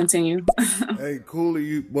okay, let's continue. Hey, Cooley,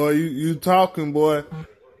 you talking, boy.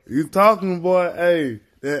 You talking, boy. Hey,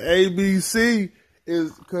 that ABC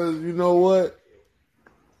is because you know what?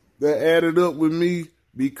 That added up with me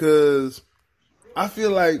because I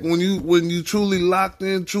feel like when you truly locked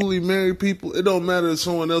in, truly married people, it don't matter if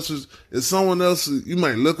someone else you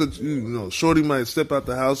might look at you know, shorty might step out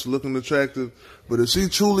the house looking attractive, but if she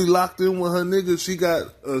truly locked in with her nigga, she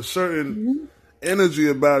got a certain energy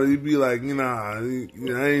about it. You'd be like, I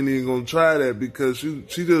ain't even gonna try that because she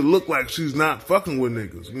just look like she's not fucking with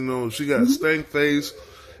niggas. You know, she got stank face.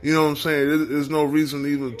 You know what I'm saying? There's no reason to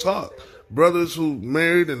even talk. Brothers who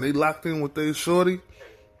married and they locked in with their shorty,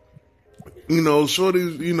 you know,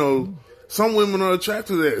 shorties, you know, some women are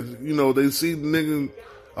attracted to that. You know, they see the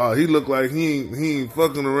nigga, he look like he ain't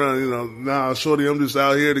fucking around, you know, nah, shorty, I'm just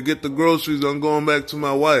out here to get the groceries, I'm going back to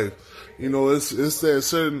my wife. You know, it's that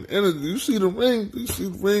certain energy. You see the ring,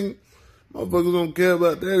 motherfuckers don't care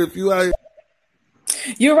about that if you out here.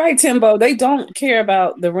 You're right, Timbo. They don't care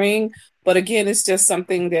about the ring, but again, it's just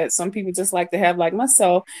something that some people just like to have, like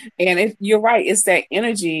myself. And you're right, it's that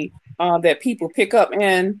energy that people pick up.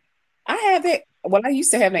 And I have it. Well, I used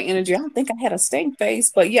to have that energy. I don't think I had a stank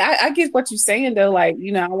face, but yeah, I get what you're saying though. Like,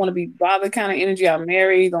 I want to be bothered kind of energy. I'm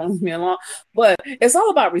married, don't leave me alone. But it's all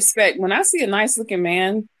about respect. When I see a nice looking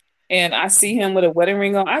man and I see him with a wedding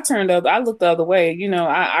ring on, I look the other way.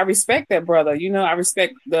 I respect that brother. I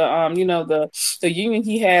respect the union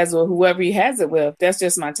he has or whoever he has it with. That's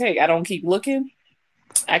just my take. I don't keep looking.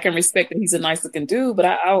 I can respect that he's a nice looking dude, but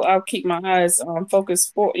I'll keep my eyes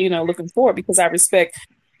focused for looking forward because I respect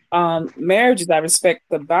marriages. I respect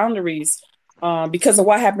the boundaries because of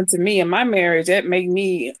what happened to me in my marriage. That made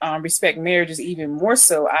me respect marriages even more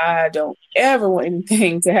so. I don't ever want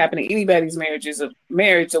anything to happen to anybody's marriage of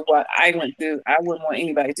what I went through. I wouldn't want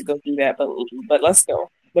anybody to go through that, but let's go.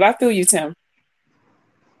 But I feel you, Tim.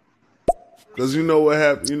 Because you know what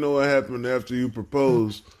happened after you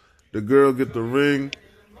proposed. The girl get the ring,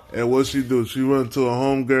 and what she do? She run to her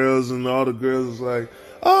homegirls, and all the girls is like,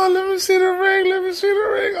 oh, let me see the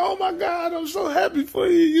ring. Oh, my God, I'm so happy for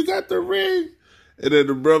you. You got the ring. And then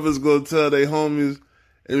the brothers go tell their homies,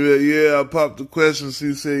 and be like, yeah, I popped the question.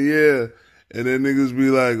 She said, yeah. And then niggas be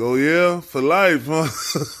like, oh, yeah, for life, huh?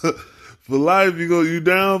 For life, you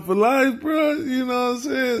down for life, bro? You know what I'm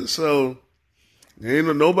saying? So,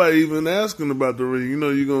 ain't nobody even asking about the ring. You know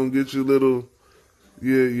you're going to get your little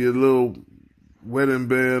wedding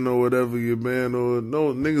band or whatever, your band, or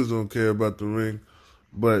no, niggas don't care about the ring.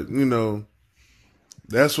 But,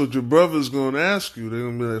 that's what your brother's going to ask you. They're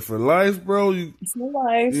going to be like, for life, bro? For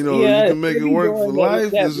life. You can make it work for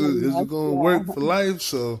life? Is it going to work for life?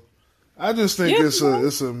 So, I just think it's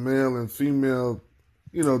a male and female,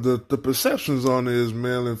 the perceptions on it is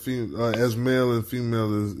male and female, as male and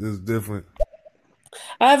female is different.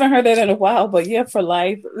 I haven't heard that in a while, but yeah, for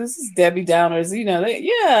life. This is Debbie Downers.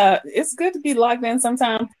 It's good to be locked in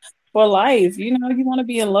sometimes for life. You want to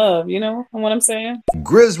be in love. You know what I'm saying?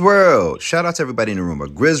 Grizz World. Shout out to everybody in the room.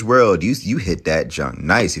 But Grizz World, you hit that junk.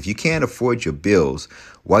 Nice. If you can't afford your bills,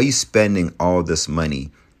 why are you spending all this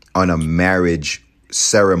money on a marriage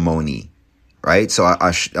ceremony? Right? So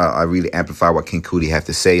I really amplify what King Cooley have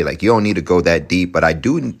to say. Like, you don't need to go that deep, but I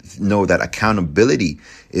do know that accountability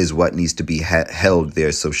is what needs to be held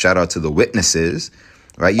there. So shout out to the witnesses,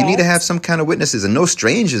 right? You need to have some kind of witnesses, and no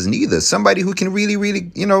strangers neither. Somebody who can really,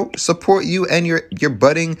 really, support you and your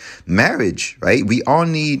budding marriage, right? We all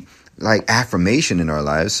need like affirmation in our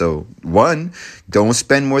lives. So one, don't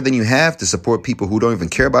spend more than you have to support people who don't even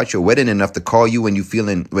care about your wedding enough to call you when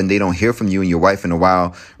they don't hear from you and your wife in a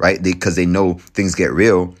while, right? Because they know things get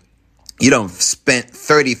real. You don't spent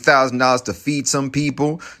 $30,000 to feed some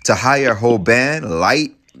people, to hire a whole band,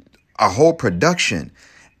 light, a whole production,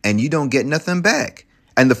 and you don't get nothing back.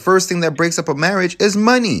 And the first thing that breaks up a marriage is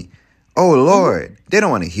money. Oh, Lord. They don't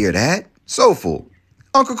want to hear that. Soulful.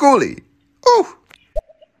 Uncle Cooley, Oh,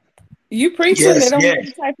 You preaching? They Yes, don't have yes.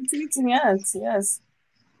 the type of teaching. Yes, yes.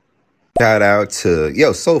 shout out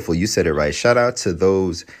to Soulful. You said it right. Shout out to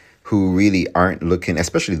those who really aren't looking,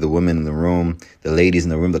 especially the women in the room, the ladies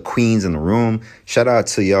in the room, the queens in the room. Shout out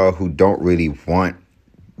to y'all who don't really want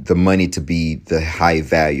the money to be the high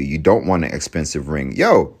value. You don't want an expensive ring.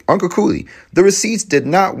 Yo, Uncle Cooley, the receipts did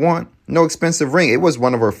not want no expensive ring. It was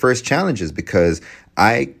one of our first challenges because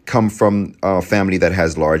I come from a family that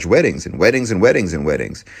has large weddings and weddings and weddings and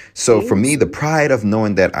weddings. So for me, the pride of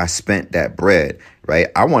knowing that I spent that bread, right?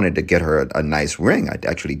 I wanted to get her a nice ring. I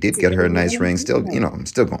actually did get her a nice ring. Still, I'm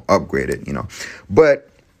still going to upgrade it, But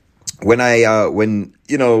when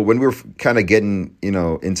we were kind of getting,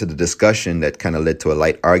 into the discussion that kind of led to a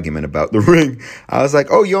light argument about the ring, I was like,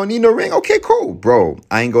 oh, you don't need no ring? Okay, cool, bro.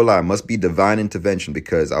 I ain't gonna lie. It must be divine intervention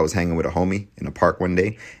because I was hanging with a homie in a park one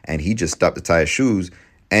day and he just stopped to tie his shoes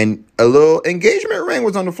and a little engagement ring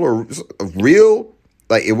was on the floor. A real,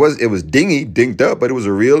 like it was dinged up, but it was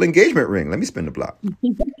a real engagement ring. Let me spin the block.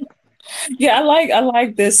 Yeah, I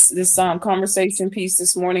like this conversation piece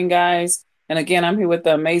this morning, guys. And again, I'm here with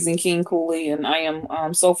the amazing King Cooley, and I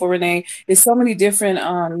am Soulful Renee. There's so many different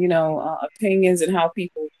opinions and how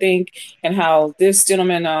people think, and how this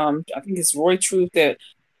gentleman, I think it's Roy Truth, that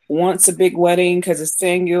wants a big wedding because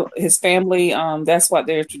his family, that's what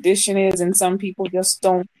their tradition is, and some people just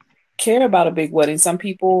don't care about a big wedding. Some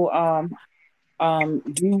people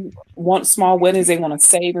do want small weddings. They want to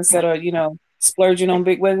save instead of, splurging on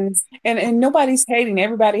big weddings. And nobody's hating.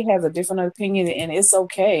 Everybody has a different opinion, and it's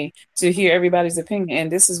okay to hear everybody's opinion.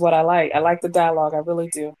 And this is what I like. I like the dialogue. I really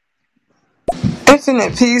do.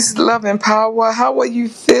 Infinite peace, love, and power. How are you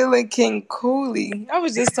feeling, King Cooley? I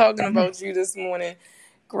was just talking about you this morning.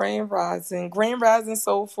 Grand Rising. Grand Rising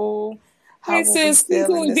Soulful. How Hey, are we sis, King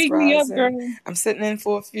feeling Cooley, this beat me up, rising? girl. I'm sitting in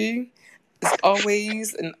for a few. It's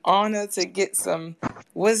always an honor to get some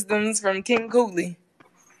wisdoms from King Cooley.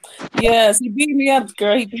 Yes, he beat me up,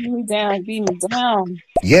 girl. He beat me down. He beat me down.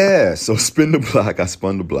 Yeah, so spin the block. I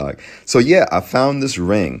spun the block. So yeah, I found this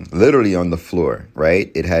ring literally on the floor,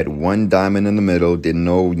 right? It had one diamond in the middle. Didn't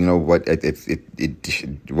know, what,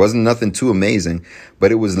 it wasn't nothing too amazing,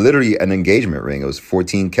 but it was literally an engagement ring. It was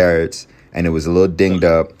 14 carats and it was a little dinged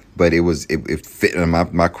up, but it fit in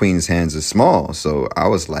my queen's hands is small. So I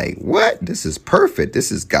was like, what? This is perfect.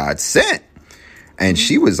 This is God sent. And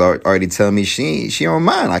she was already telling me she don't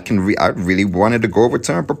mind. I really wanted to go over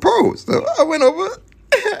to her and propose. So I went over,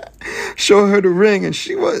 show her the ring, and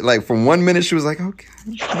she was like, from 1 minute she was like, okay.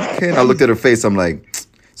 And I looked at her face. I'm like,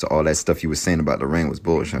 so all that stuff you were saying about the ring was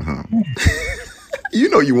bullshit, huh? You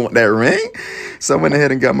know you want that ring. So I went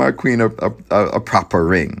ahead and got my queen a proper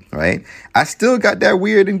ring, right? I still got that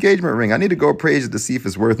weird engagement ring. I need to go appraise it to see if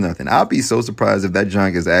it's worth nothing. I'll be so surprised if that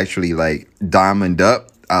junk is actually like diamond up.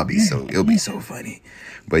 It'll be so funny.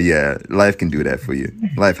 But yeah, life can do that for you.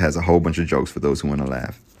 Life has a whole bunch of jokes for those who want to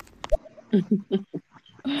laugh.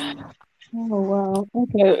 Oh, wow.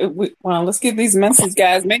 Okay. Well, let's get these messages,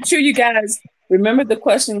 guys. Make sure you guys remember the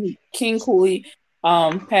question King Cooley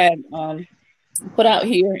had put out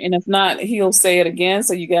here. And if not, he'll say it again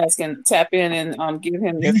so you guys can tap in and give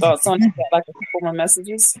him your thoughts on it. Like a couple more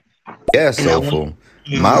messages. Yeah, Soulful.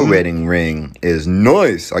 My wedding ring is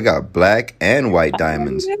nice. I got black and white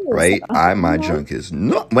diamonds, right? My junk is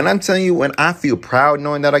not. When I'm telling you, when I feel proud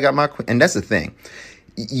knowing that I got my queen, and that's the thing.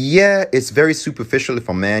 Yeah, it's very superficial if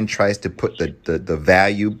a man tries to put the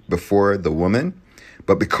value before the woman.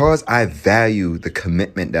 But because I value the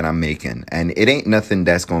commitment that I'm making, and it ain't nothing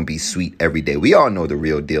that's going to be sweet every day. We all know the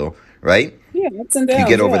real deal, right? Yeah, ups and downs. You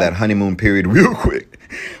get over that honeymoon period real quick.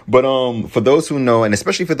 But for those who know, and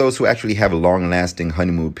especially for those who actually have long-lasting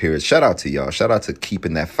honeymoon periods, shout out to y'all. Shout out to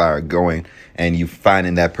keeping that fire going and you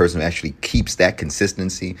finding that person who actually keeps that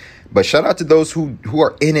consistency. But shout out to those who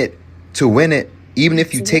are in it to win it, even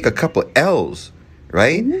if you take a couple L's,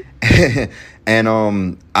 right? Mm-hmm. And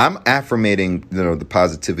I'm affirmating, the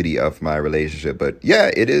positivity of my relationship. But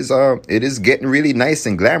yeah, it is getting really nice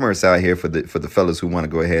and glamorous out here for the fellas who want to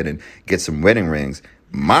go ahead and get some wedding rings.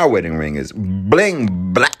 My wedding ring is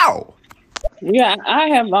bling blow. Yeah, I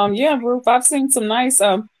have. Ruth, I've seen some nice.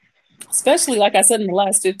 Especially like I said in the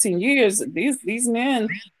last 15 years, these men,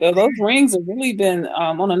 those rings have really been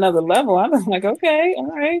on another level. I've been like, okay,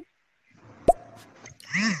 all right.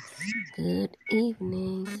 Good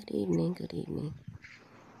evening, King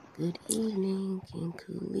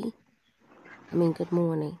Cooley. Good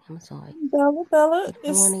morning. I'm sorry. Bella.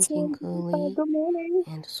 Good morning, King Cooley. Good morning.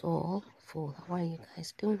 And Soulful. How are you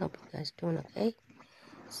guys doing? Hope you guys doing okay.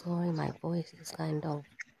 Sorry, my voice is kind of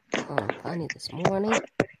funny this morning.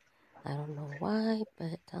 I don't know why,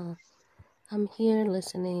 but I'm here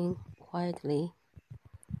listening quietly.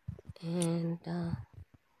 And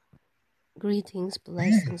greetings,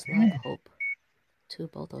 blessings, love, hope to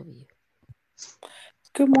both of you.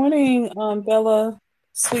 Good morning, Bella,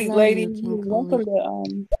 sweet Love lady. you, King You're welcome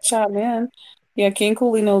Cooley. to chime in. Yeah, King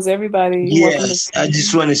Cooley knows everybody. You're welcome to. Yes, I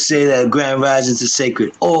just want to say that Grand Rising to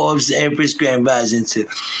Sacred Orbs, the Empress, Grand Rising to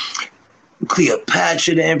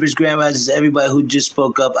Cleopatra, the Empress, Grand Rising to everybody who just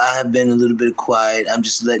spoke up. I have been a little bit quiet. I'm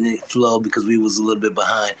just letting it flow because we was a little bit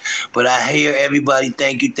behind. But I hear everybody.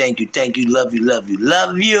 Thank you, thank you, thank you. Love you, love you,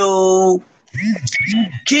 love you.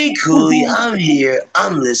 King Cooley, I'm here.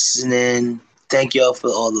 I'm listening. Thank y'all for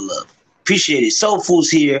all the love. Appreciate it. Soul Food's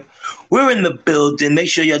here. We're in the building. Make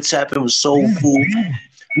sure y'all tap in with Soul Food.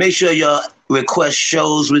 Make sure y'all request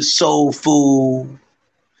shows with Soul Food.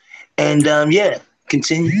 And yeah,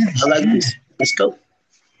 continue. I like this. Let's go.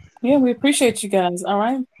 Yeah, we appreciate you guys. All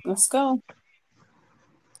right, let's go.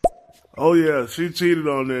 Oh yeah, she cheated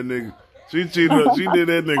on that nigga. She cheated. She did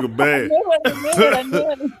that nigga bad. I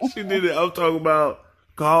knew it. She did it. I'm talking about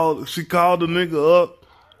she called the nigga up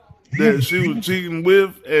that she was cheating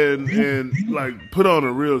with and like put on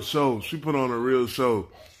a real show. She put on a real show.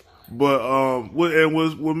 But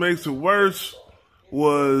what makes it worse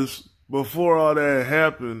was before all that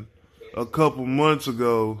happened a couple months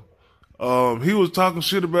ago, he was talking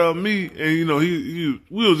shit about me, and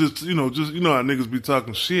we was just how niggas be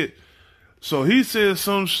talking shit. So he said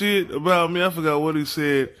some shit about me. I forgot what he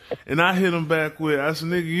said. And I hit him back with, I said,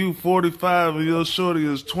 nigga, you 45 and your shorty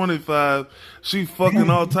is 25. She fucking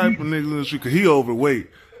all type of niggas in the street because he overweight.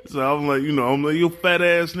 So I'm like, you fat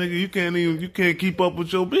ass nigga. You can't keep up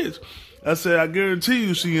with your bitch. I said, I guarantee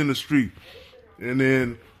you she in the street. And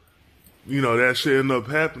then, that shit ended up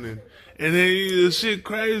happening. And then the shit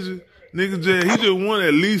crazy. Nigga, he just won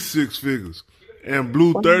at least 6 figures and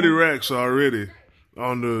blew 30 racks already.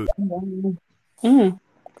 On the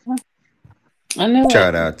I know.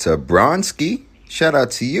 Shout out to Bronski. Shout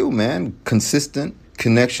out to you, man. Consistent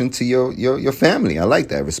connection to your family. I like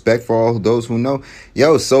that. Respect for all those who know.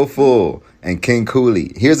 Yo, Soulful and King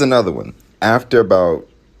Cooley. Here's another one. After about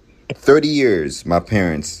 30 years, my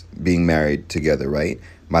parents being married together, right?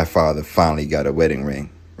 My father finally got a wedding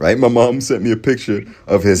ring. Right? My mom sent me a picture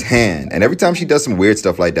of his hand. And every time she does some weird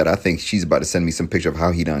stuff like that, I think she's about to send me some picture of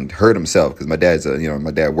how he done hurt himself. Because my dad's, my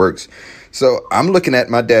dad works. So I'm looking at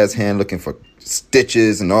my dad's hand, looking for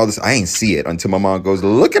stitches and all this. I ain't see it until my mom goes,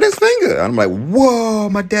 look at his finger. I'm like, whoa,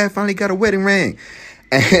 my dad finally got a wedding ring.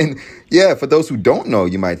 And yeah, for those who don't know,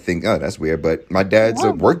 you might think, oh, that's weird. But my dad's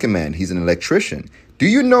a working man. He's an electrician. Do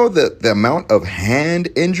you know the amount of hand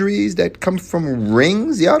injuries that come from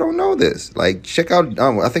rings? Y'all don't know this. Like, check out,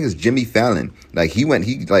 I think it's Jimmy Fallon. Like, I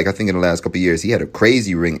think in the last couple of years, he had a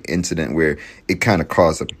crazy ring incident where it kind of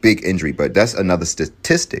caused a big injury. But that's another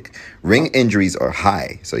statistic. Ring injuries are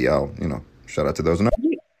high. So y'all, shout out to those.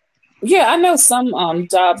 Yeah, I know some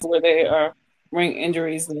jobs where there are ring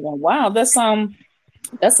injuries. And wow, that's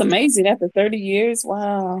amazing. After 30 years,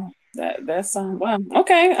 wow. That's wow.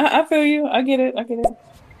 Okay, I feel you. I get it.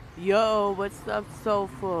 Yo, what's up,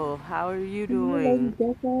 Soulful? How are you doing?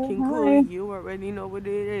 King Cooley, you already know what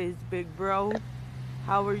it is, big bro.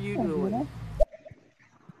 How are you doing?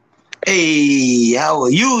 Hey, how are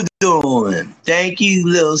you doing? Thank you,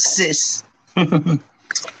 little sis. Man,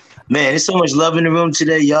 there's so much love in the room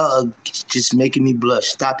today. Y'all are just making me blush.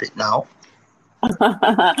 Stop it now.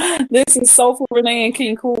 This is Soulful Renee and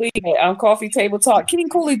King Cooley on Coffee Table Talk. King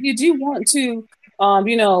Cooley, did you want to,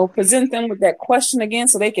 present them with that question again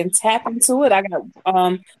so they can tap into it? I got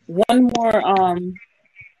one more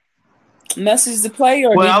message to play.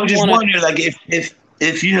 Or well, I was just wondering, like,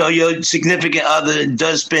 if your significant other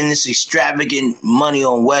does spend this extravagant money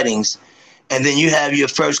on weddings, and then you have your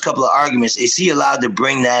first couple of arguments, is he allowed to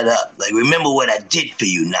bring that up? Like, remember what I did for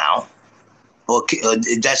you now. Or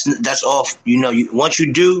that's off. Once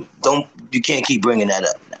you do, you can't keep bringing that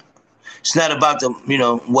up now. It's not about the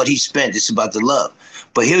what he spent. It's about the love.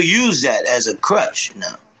 But he'll use that as a crutch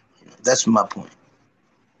now. That's my point.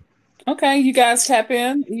 Okay, you guys tap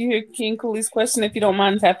in. You hear King Cooley's question if you don't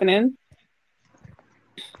mind tapping in.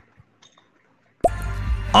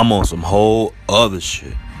 I'm on some whole other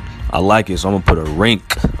shit. I like it, so I'm gonna put a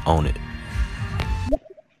rink on it.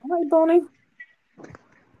 All right, Bonnie.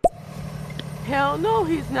 Hell no,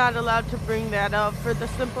 he's not allowed to bring that up for the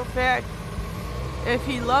simple fact, if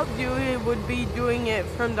he loved you, he would be doing it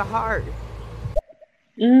from the heart.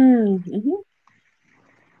 Mm-hmm.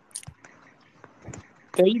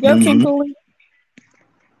 There you go, King Cooley.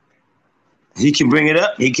 He can bring it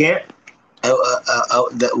up. He can't.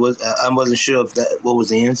 I wasn't sure if what was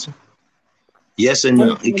the answer. Yes or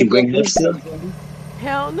no? He can bring it up still.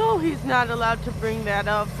 Hell no, he's not allowed to bring that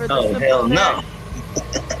up for the Oh, simple hell no. fact,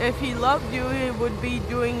 if he loved you, he would be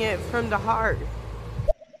doing it from the heart.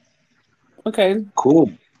 Okay.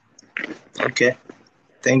 Cool. Okay.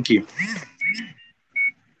 Thank you.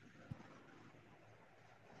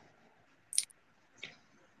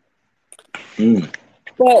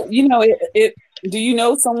 But you know, it do you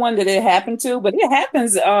know someone that it happened to? But it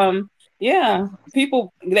happens. Yeah,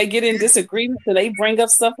 people they get in disagreement, so they bring up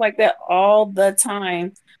stuff like that all the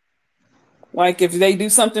time. Like if they do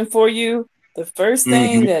something for you, the first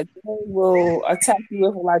thing Mm-hmm. that they will attack you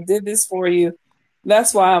with, well, I did this for you.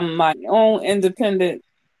 That's why I'm my own independent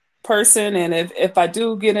person. And if I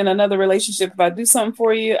do get in another relationship, if I do something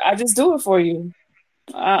for you, I just do it for you.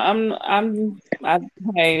 Hey,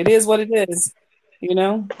 it is what it is, you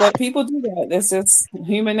know. But people do that. That's just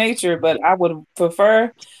human nature. But I would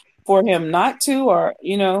prefer for him not to, or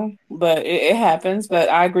you know. But it happens. But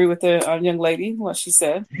I agree with the young lady what she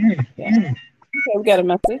said. Yeah. Okay, we got a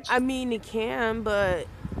message. I mean, it can, but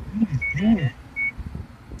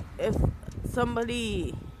if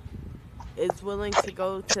somebody is willing to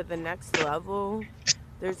go to the next level,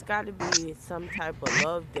 there's got to be some type of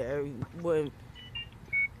love there. When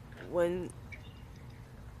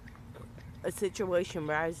a situation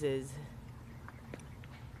rises,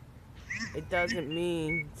 it doesn't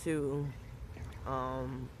mean to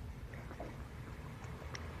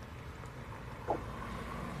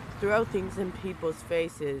throw things in people's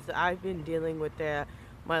faces. I've been dealing with that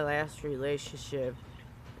my last relationship,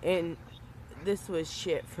 and this was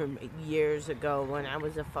shit from years ago when I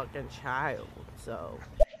was a fucking child. So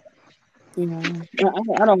Yeah,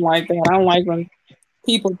 I don't like that. I don't like when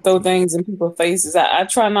people throw things in people's faces. I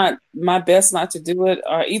try not my best not to do it,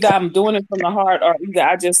 or either I'm doing it from the heart, or either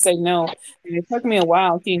I just say no. And it took me a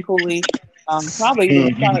while, King Cooley, probably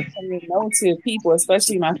to start saying no to people,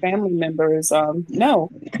 especially my family members. No,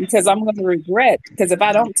 because I'm going to regret. Because if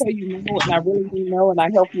I don't tell you no, and I really mean no, and I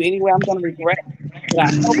help you anyway, I'm going to regret that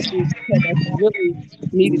I helped you because I really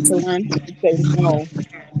needed to learn how to say no.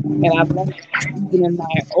 And I've learned even in my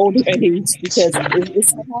older age because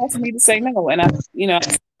it's so hard for me to say no. And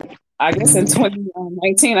I guess in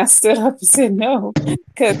 2019, I stood up and said no.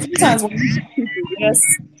 Because sometimes when you tell people yes,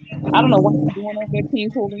 I don't know what you're doing over there, King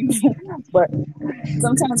Cooling, but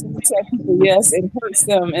sometimes when you tell people yes, it hurts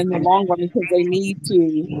them in the long run because they need to,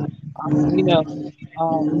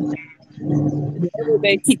 whatever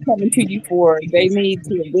they keep coming to you for, they need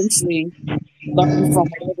to eventually learn from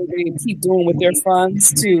whatever they keep doing with their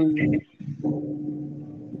funds to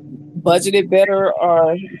budget it better,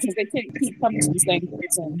 or because they can't keep coming to the same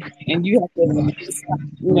person, and you have to stop,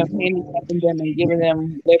 handicapping them and giving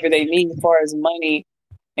them whatever they need as far as money,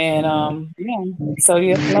 and so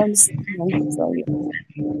you have to learn. So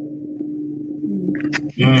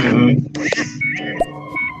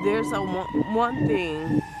there's one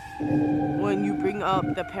thing when you bring up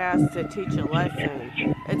the past to teach a lesson.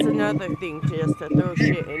 It's another thing just to throw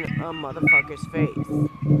shit in a motherfucker's face.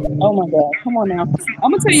 Oh my God, come on now.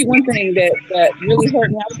 I'm gonna tell you one thing that really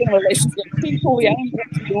hurt me. I was in a relationship. King Cooley, I don't know what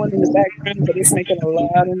you're doing in the background, but it's making a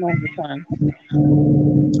loud and long time.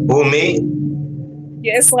 Who, me?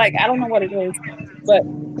 Yeah, it's like I don't know what it is, but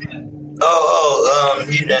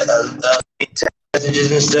text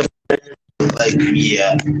messages and stuff. Like,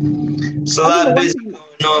 yeah. So a lot of business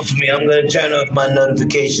going on for me. I'm gonna turn off my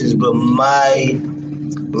notifications, but my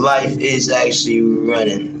life is actually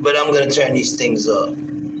running. But I'm gonna turn these things off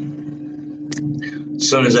as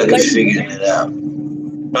soon as I can figure it out.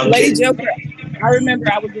 Okay. Lady Joker, I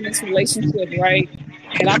remember I was in this relationship, right?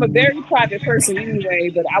 And I'm a very private person anyway,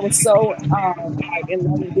 but I was so in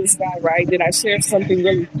love with this guy, right? That I shared something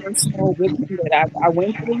really personal with him that I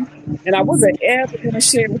went through, and I wasn't ever going to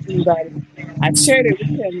share it with anybody. I shared it with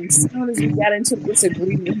him. As soon as we got into the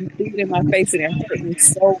disagreement, he threw it in my face, and it hurt me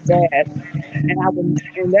so bad. And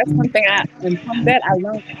that's one thing. And from that, I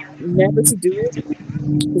learned never to do it.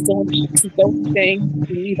 To throw things in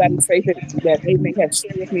anybody's face that they may have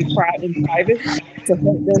shared with me in private to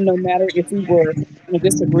hurt them, no matter if we were in a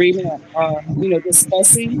disagreement or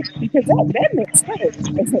discussing, because that makes hurt.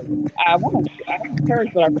 I want to curse,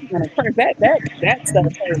 but I really want to curse. That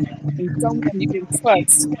stuff hurts. And someone you can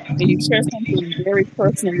trust, and you share something very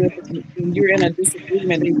personal with, and you're in a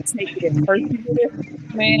disagreement, and you take it and hurt you with it,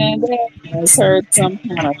 man, that has hurt some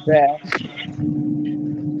kind of bad.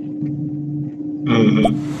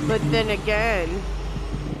 But then again,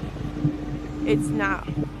 it's not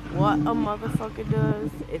what a motherfucker does,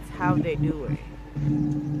 it's how they do it.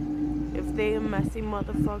 If they a messy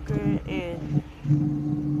motherfucker and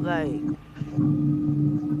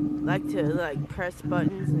like to press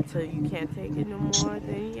buttons until you can't take it no more,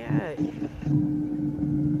 then yeah,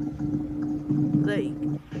 Like,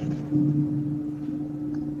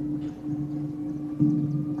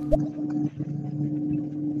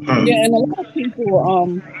 Yeah, and a lot of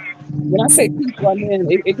people, when I say people, I mean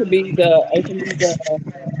it could be the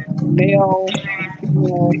male and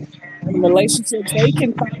female in relationships. They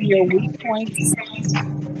can find your weak points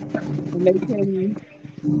and they can use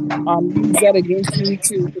that against you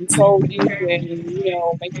to control you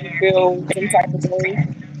and make you feel some type of way.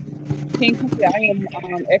 King Cookie, I am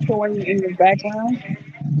echoing in your background.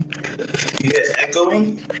 Yeah,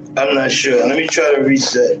 echoing? I'm not sure. Let me try to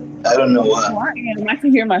reset. I don't know why. Oh, I am. I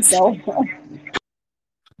can hear myself.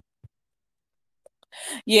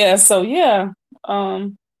 Yeah, so yeah.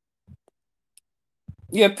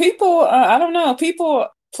 Yeah, people, I don't know. People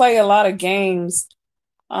play a lot of games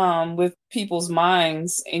with people's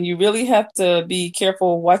minds, and you really have to be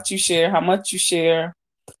careful what you share, how much you share,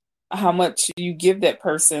 how much you give that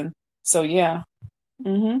person. So yeah.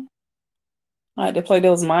 I had to play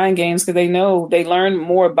those mind games because they learn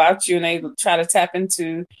more about you and they try to tap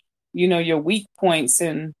into, your weak points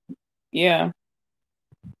and yeah.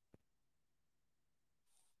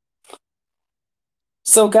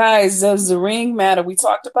 So guys, does the ring matter? We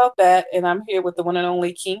talked about that, and I'm here with the one and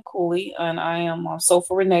only King Cooley, and I am on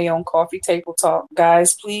Sofa Renee on Coffee Table Talk.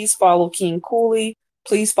 Guys, please follow King Cooley.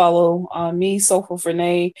 Please follow me, Sofa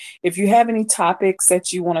Renee. If you have any topics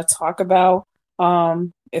that you want to talk about,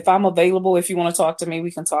 if I'm available, if you want to talk to me,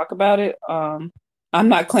 we can talk about it. I'm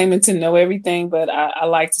not claiming to know everything, but I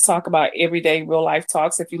like to talk about everyday real life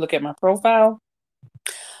talks. If you look at my profile,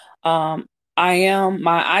 my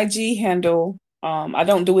IG handle. I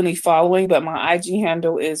don't do any following, but my IG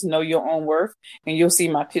handle is Know Your Own Worth, and you'll see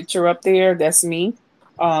my picture up there. That's me.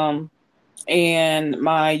 And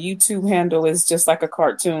my YouTube handle is just like a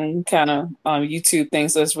cartoon kind of YouTube thing,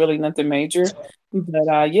 so it's really nothing major.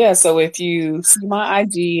 But yeah, so if you see my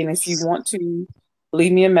IG and if you want to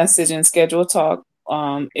leave me a message and schedule a talk,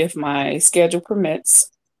 if my schedule permits,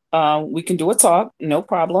 we can do a talk, no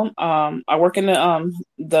problem. I work in I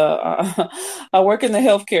work in the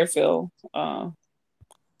healthcare field.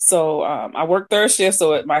 So I work third shift,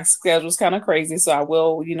 so my schedule's kind of crazy. So I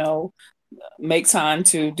will, make time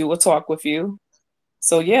to do a talk with you.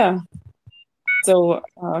 So yeah. So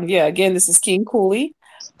yeah, again, this is King Cooley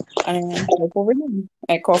and over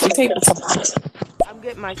at Coffee Table Talk. I'm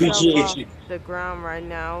getting myself off the ground right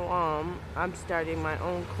now. I'm starting my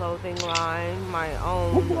own clothing line, my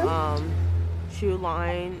own shoe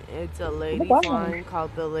line. It's a ladies line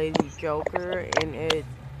called the Lady Joker, and it's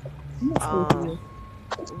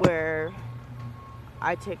where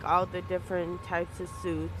I take all the different types of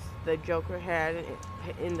suits the Joker had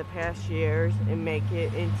in the past years and make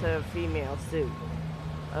it into a female suit,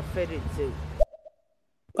 a fitted suit.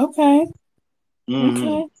 Okay.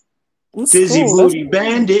 Okay. Dizzy Booty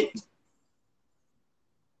Bandit.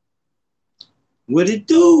 What it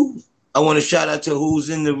do? I want to shout out to who's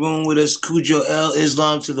in the room with us. Cujo L.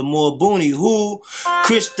 Islam to the more Booney. Who?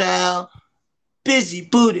 Crystal. Busy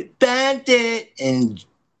Booty Bandit. And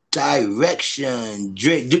Direction.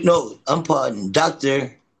 Drake. No, I'm pardon.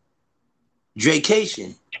 Dr.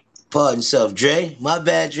 Dracation. Pardon self, Dre. My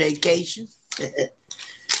bad, Dracation.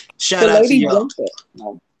 Shout out to y'all.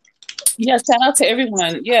 Yeah, shout out to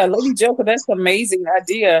everyone. Yeah, Lady Joker, that's an amazing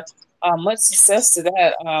idea. Much success to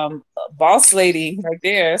that. Boss lady right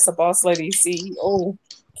there. That's a boss lady CEO.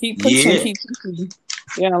 Keep pushing, keep pushing.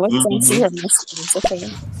 Yeah, let's see her messages. Okay.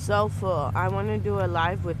 Sofa, I want to do a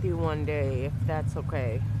live with you one day, if that's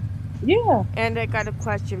okay. Yeah. And I got a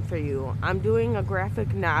question for you. I'm doing a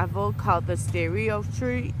graphic novel called The Stereo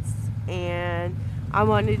Streets, and I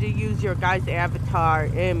wanted to use your guys' avatar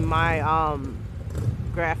in my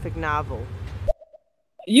graphic novel.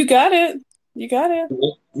 You got it. You got it.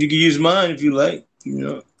 You can use mine if you like,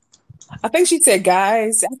 I think she said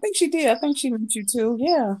guys. I think she did. I think she meant you too.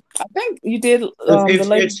 Yeah. I think you did the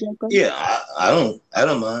Lady Joker. Yeah, I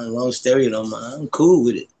don't mind. Long stereo don't mind. I'm cool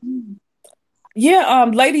with it. Yeah,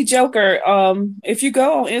 Lady Joker. If you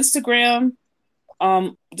go on Instagram,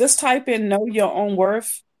 just type in Know Your Own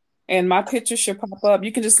Worth and my picture should pop up.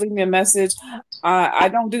 You can just leave me a message. I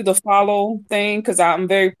don't do the follow thing because I'm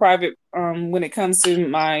very private when it comes to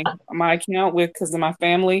my account because of my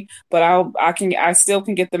family. But I still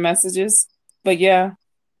can get the messages. But yeah,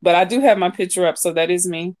 but I do have my picture up, so that is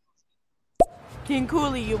me. King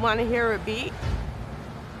Cooley, you want to hear a beat?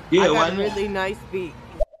 Yeah, I got a really nice beat.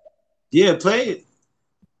 Yeah, play it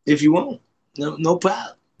if you want. No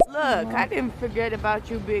problem. Look, I didn't forget about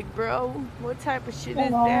you, big bro. What type of shit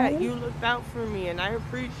is that? You looked out for me, and I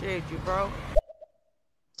appreciate you, bro.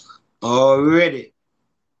 Already.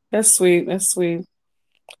 That's sweet. That's sweet.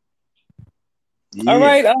 All Yeah.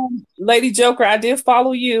 right, Lady Joker, I did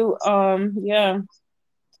follow you. Yeah.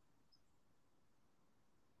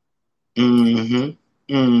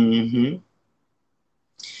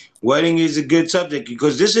 Wedding is a good subject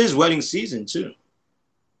because this is wedding season too.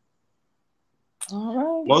 All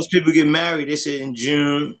right. Most people get married, they say in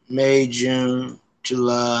June, May, June,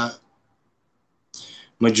 July.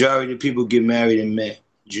 Majority of people get married in May,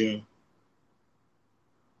 June.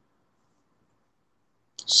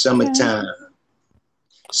 Summertime.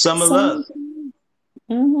 Summer love.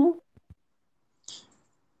 Mm-hmm.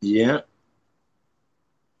 Yeah.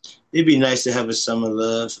 It'd be nice to have a summer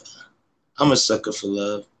love. I'm a sucker for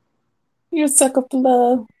love. You're a sucker for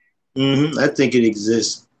love. I think it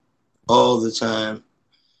exists all the time.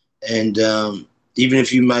 And even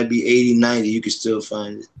if you might be 80, 90, you can still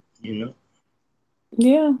find it, you know?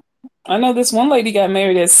 Yeah. I know this one lady got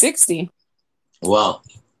married at 60. Wow.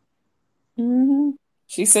 Mm-hmm.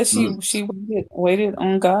 She said she waited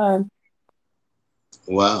on God.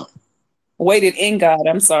 Wow. Waited in God.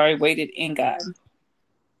 I'm sorry. Waited in God. I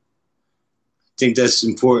think that's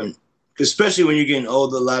important, especially when you're getting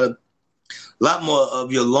older. A lot more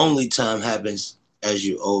of your lonely time happens as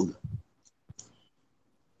you're older.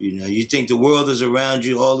 You know, you think the world is around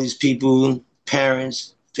you, all these people,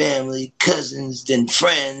 parents, family, cousins, then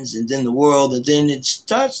friends, and then the world, and then it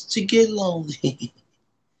starts to get lonely.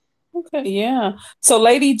 Okay, yeah. So,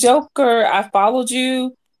 Lady Joker, I followed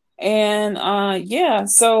you, and yeah.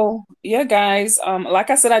 So, yeah, guys. Like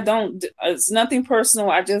I said, I don't. It's nothing personal.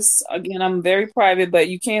 Again, I'm very private, but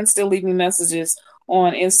you can still leave me messages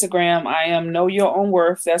on Instagram. I am Know Your Own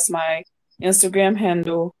Worth. That's my Instagram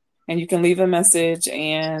handle, and you can leave a message,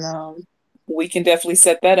 and we can definitely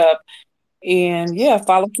set that up. And yeah,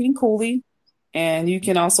 follow King Cooley, and you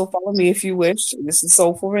can also follow me if you wish. This is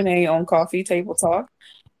Soulful Renee on Coffee Table Talk.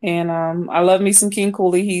 And I love me some King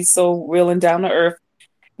Cooley. He's so real and down to earth.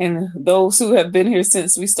 And those who have been here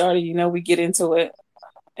since we started, we get into it.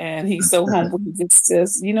 And he's so humble. He just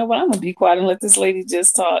says, you know what, I'm going to be quiet and let this lady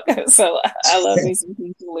just talk. So I love me some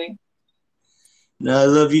King Cooley. No, I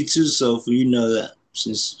love you too, Soulful. You know that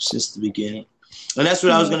since the beginning. And that's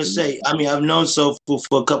what I was going to say. I mean, I've known Soulful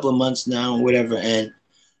for a couple of months now and whatever. And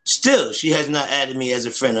still, she has not added me as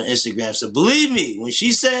a friend on Instagram. So believe me, when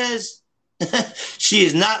she says she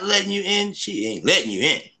is not letting you in, she ain't letting you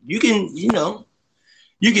in. You can,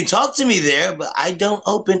 you can talk to me there, but I don't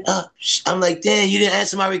open up. I'm like, damn, you didn't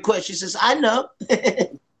answer my request. She says, I know.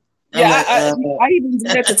 Yeah, I even do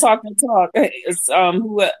that to talk and talk.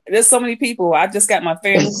 There's so many people. I just got my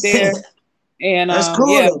family there. And that's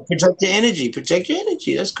cool. Yeah. Protect your energy. Protect your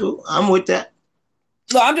energy. That's cool. I'm with that.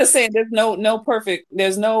 No, I'm just saying there's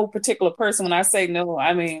no particular person. When I say no,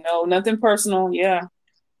 I mean no, nothing personal. Yeah.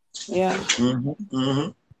 Yeah.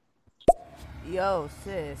 Yo,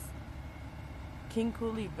 sis. King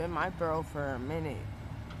Cooley been my bro for a minute.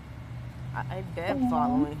 I've been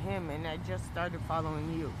following him, and I just started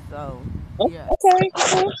following you. So, yeah.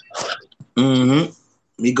 Okay.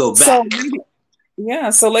 We go back.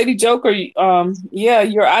 So Lady Joker, yeah,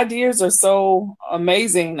 your ideas are so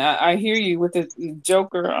amazing. I hear you with the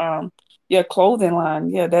Joker, clothing line.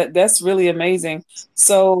 Yeah, that's really amazing.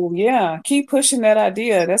 So yeah, keep pushing that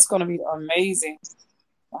idea. That's going to be amazing.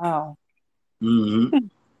 Wow.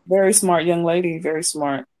 Very smart young lady. Very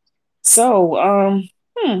smart. So,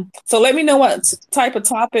 so let me know what type of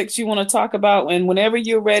topics you want to talk about, and whenever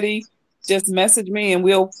you're ready, just message me, and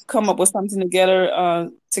we'll come up with something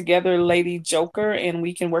together. Lady Joker, and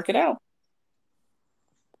we can work it out.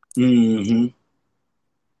 King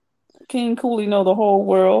Cooley know the whole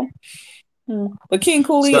world. But King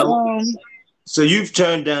Cooley, so you've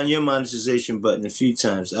turned down your monetization button a few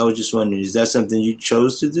times. I was just wondering, is that something you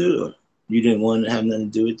chose to do, or you didn't want to have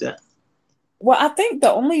nothing to do with that? Well, I think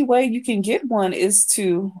the only way you can get one is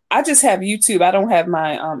I just have YouTube. I don't have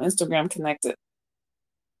my Instagram connected.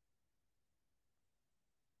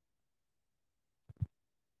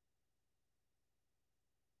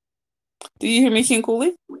 Do you hear me, King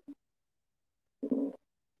Cooley?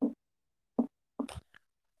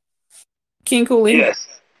 King Cooley? Yes.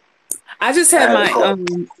 I just have my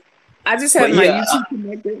YouTube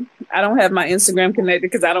connected. I don't have my Instagram connected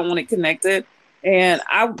because I don't want it connected. And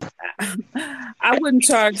I wouldn't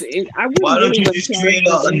charge it. Why don't you just create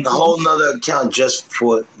a whole nother account just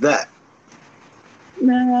for that?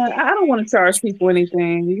 Nah, I don't want to charge people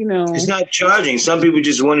anything, It's not charging. Some people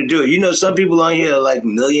just want to do it. Some people on here are like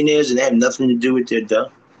millionaires and they have nothing to do with their dough.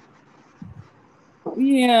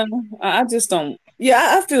 Yeah, I just don't.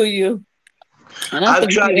 Yeah, I feel you. And I I've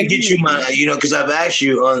think tried to get you because I've asked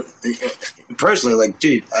you on personally, like,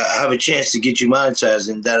 dude, I have a chance to get you monetized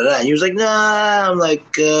and da da da. And he was like, nah. I'm like,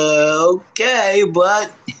 okay,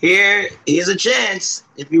 but here's a chance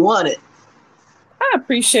if you want it. I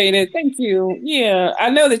appreciate it. Thank you. Yeah, I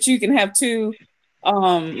know that you can have two.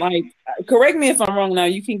 Correct me if I'm wrong. Now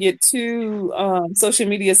you can get two social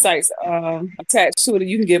media sites attached to it.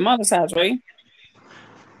 You can get monetized, right?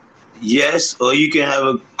 Yes, or you can have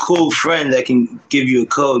a cool friend that can give you a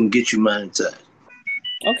code and get you monetized.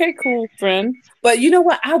 Okay, cool, friend. But you know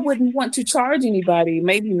what? I wouldn't want to charge anybody.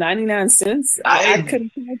 Maybe 99 cents. I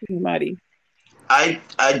couldn't charge anybody. I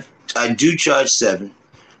do charge $7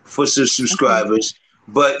 for subscribers,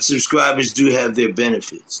 but subscribers do have their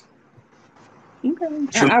benefits. Okay.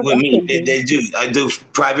 With me, they do. I do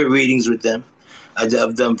private readings with them.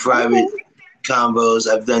 I've done private combos.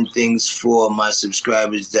 I've done things for my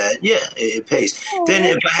subscribers that, it pays. Then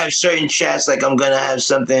if I have certain chats, like I'm going to have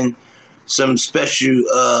some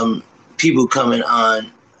special people coming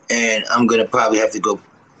on, and I'm going to probably have to go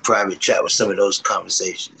private chat with some of those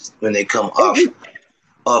conversations when they come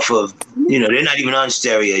off of, they're not even on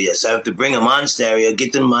stereo yet. So I have to bring them on stereo,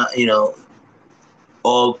 get them,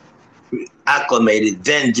 all acclimated,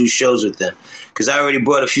 then do shows with them. Because I already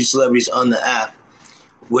brought a few celebrities on the app,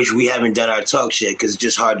 which we haven't done our talks yet because it's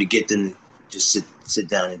just hard to get them to just sit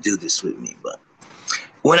down and do this with me. But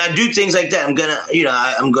when I do things like that, I'm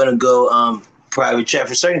gonna go private chat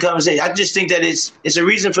for certain conversations. I just think that it's a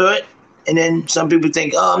reason for it. And then some people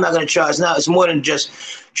think, oh, I'm not gonna charge now. It's more than just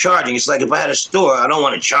charging. It's like if I had a store, I don't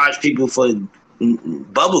want to charge people for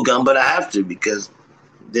bubble gum, but I have to because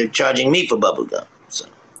they're charging me for bubble gum. So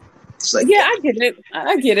it's like, I get it.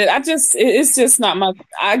 It's just not my.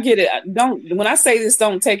 I get it. When I say this,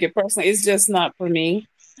 don't take it personally. It's just not for me.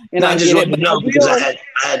 And I just want to know because I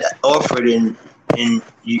had offered and I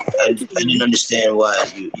didn't understand why.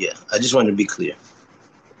 I just wanted to be clear.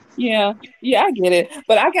 Yeah, I get it.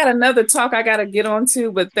 But I got another talk I got to get on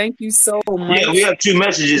to. But thank you so much. Yeah, we have 2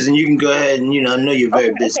 messages, and you can go ahead and I know you're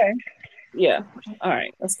very busy. Okay. Yeah. All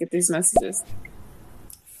right. Let's get these messages.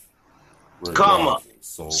 Karma,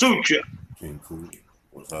 Sutra, King Cooley.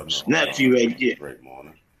 What's up, nephew? Right here. Great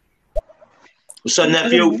morning. What's up,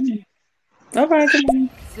 nephew? All right, come on.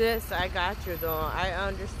 Sis, I got you though. I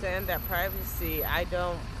understand that privacy. I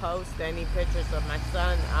don't post any pictures of my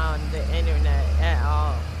son on the internet at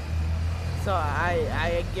all. So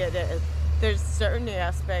I get it. There's certain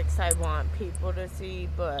aspects I want people to see,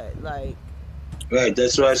 but like. Right,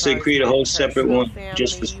 that's why I say create a whole separate one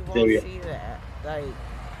just for stereo.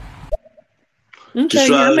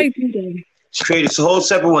 Okay, I may do that. Create a whole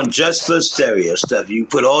separate one just for stereo stuff. You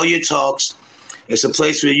put all your talks. It's a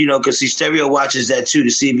place where, because see, stereo watches that too to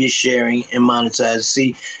see if you're sharing and monetize.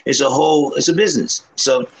 See, it's a business.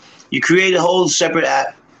 So you create a whole separate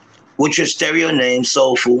app with your stereo name,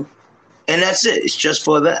 Soulful, and that's it. It's just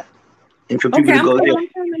for that. And for people to go there.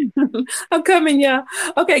 I'm coming, yeah.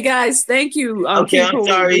 Okay, guys, thank you. Okay, I'm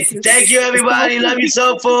sorry. Thank you, everybody. Love you,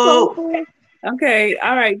 Soulful. Okay,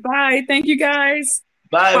 all right, bye. Thank you, guys.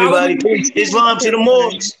 Bye, everybody. Peace. Islam to the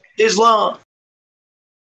Moors. Islam.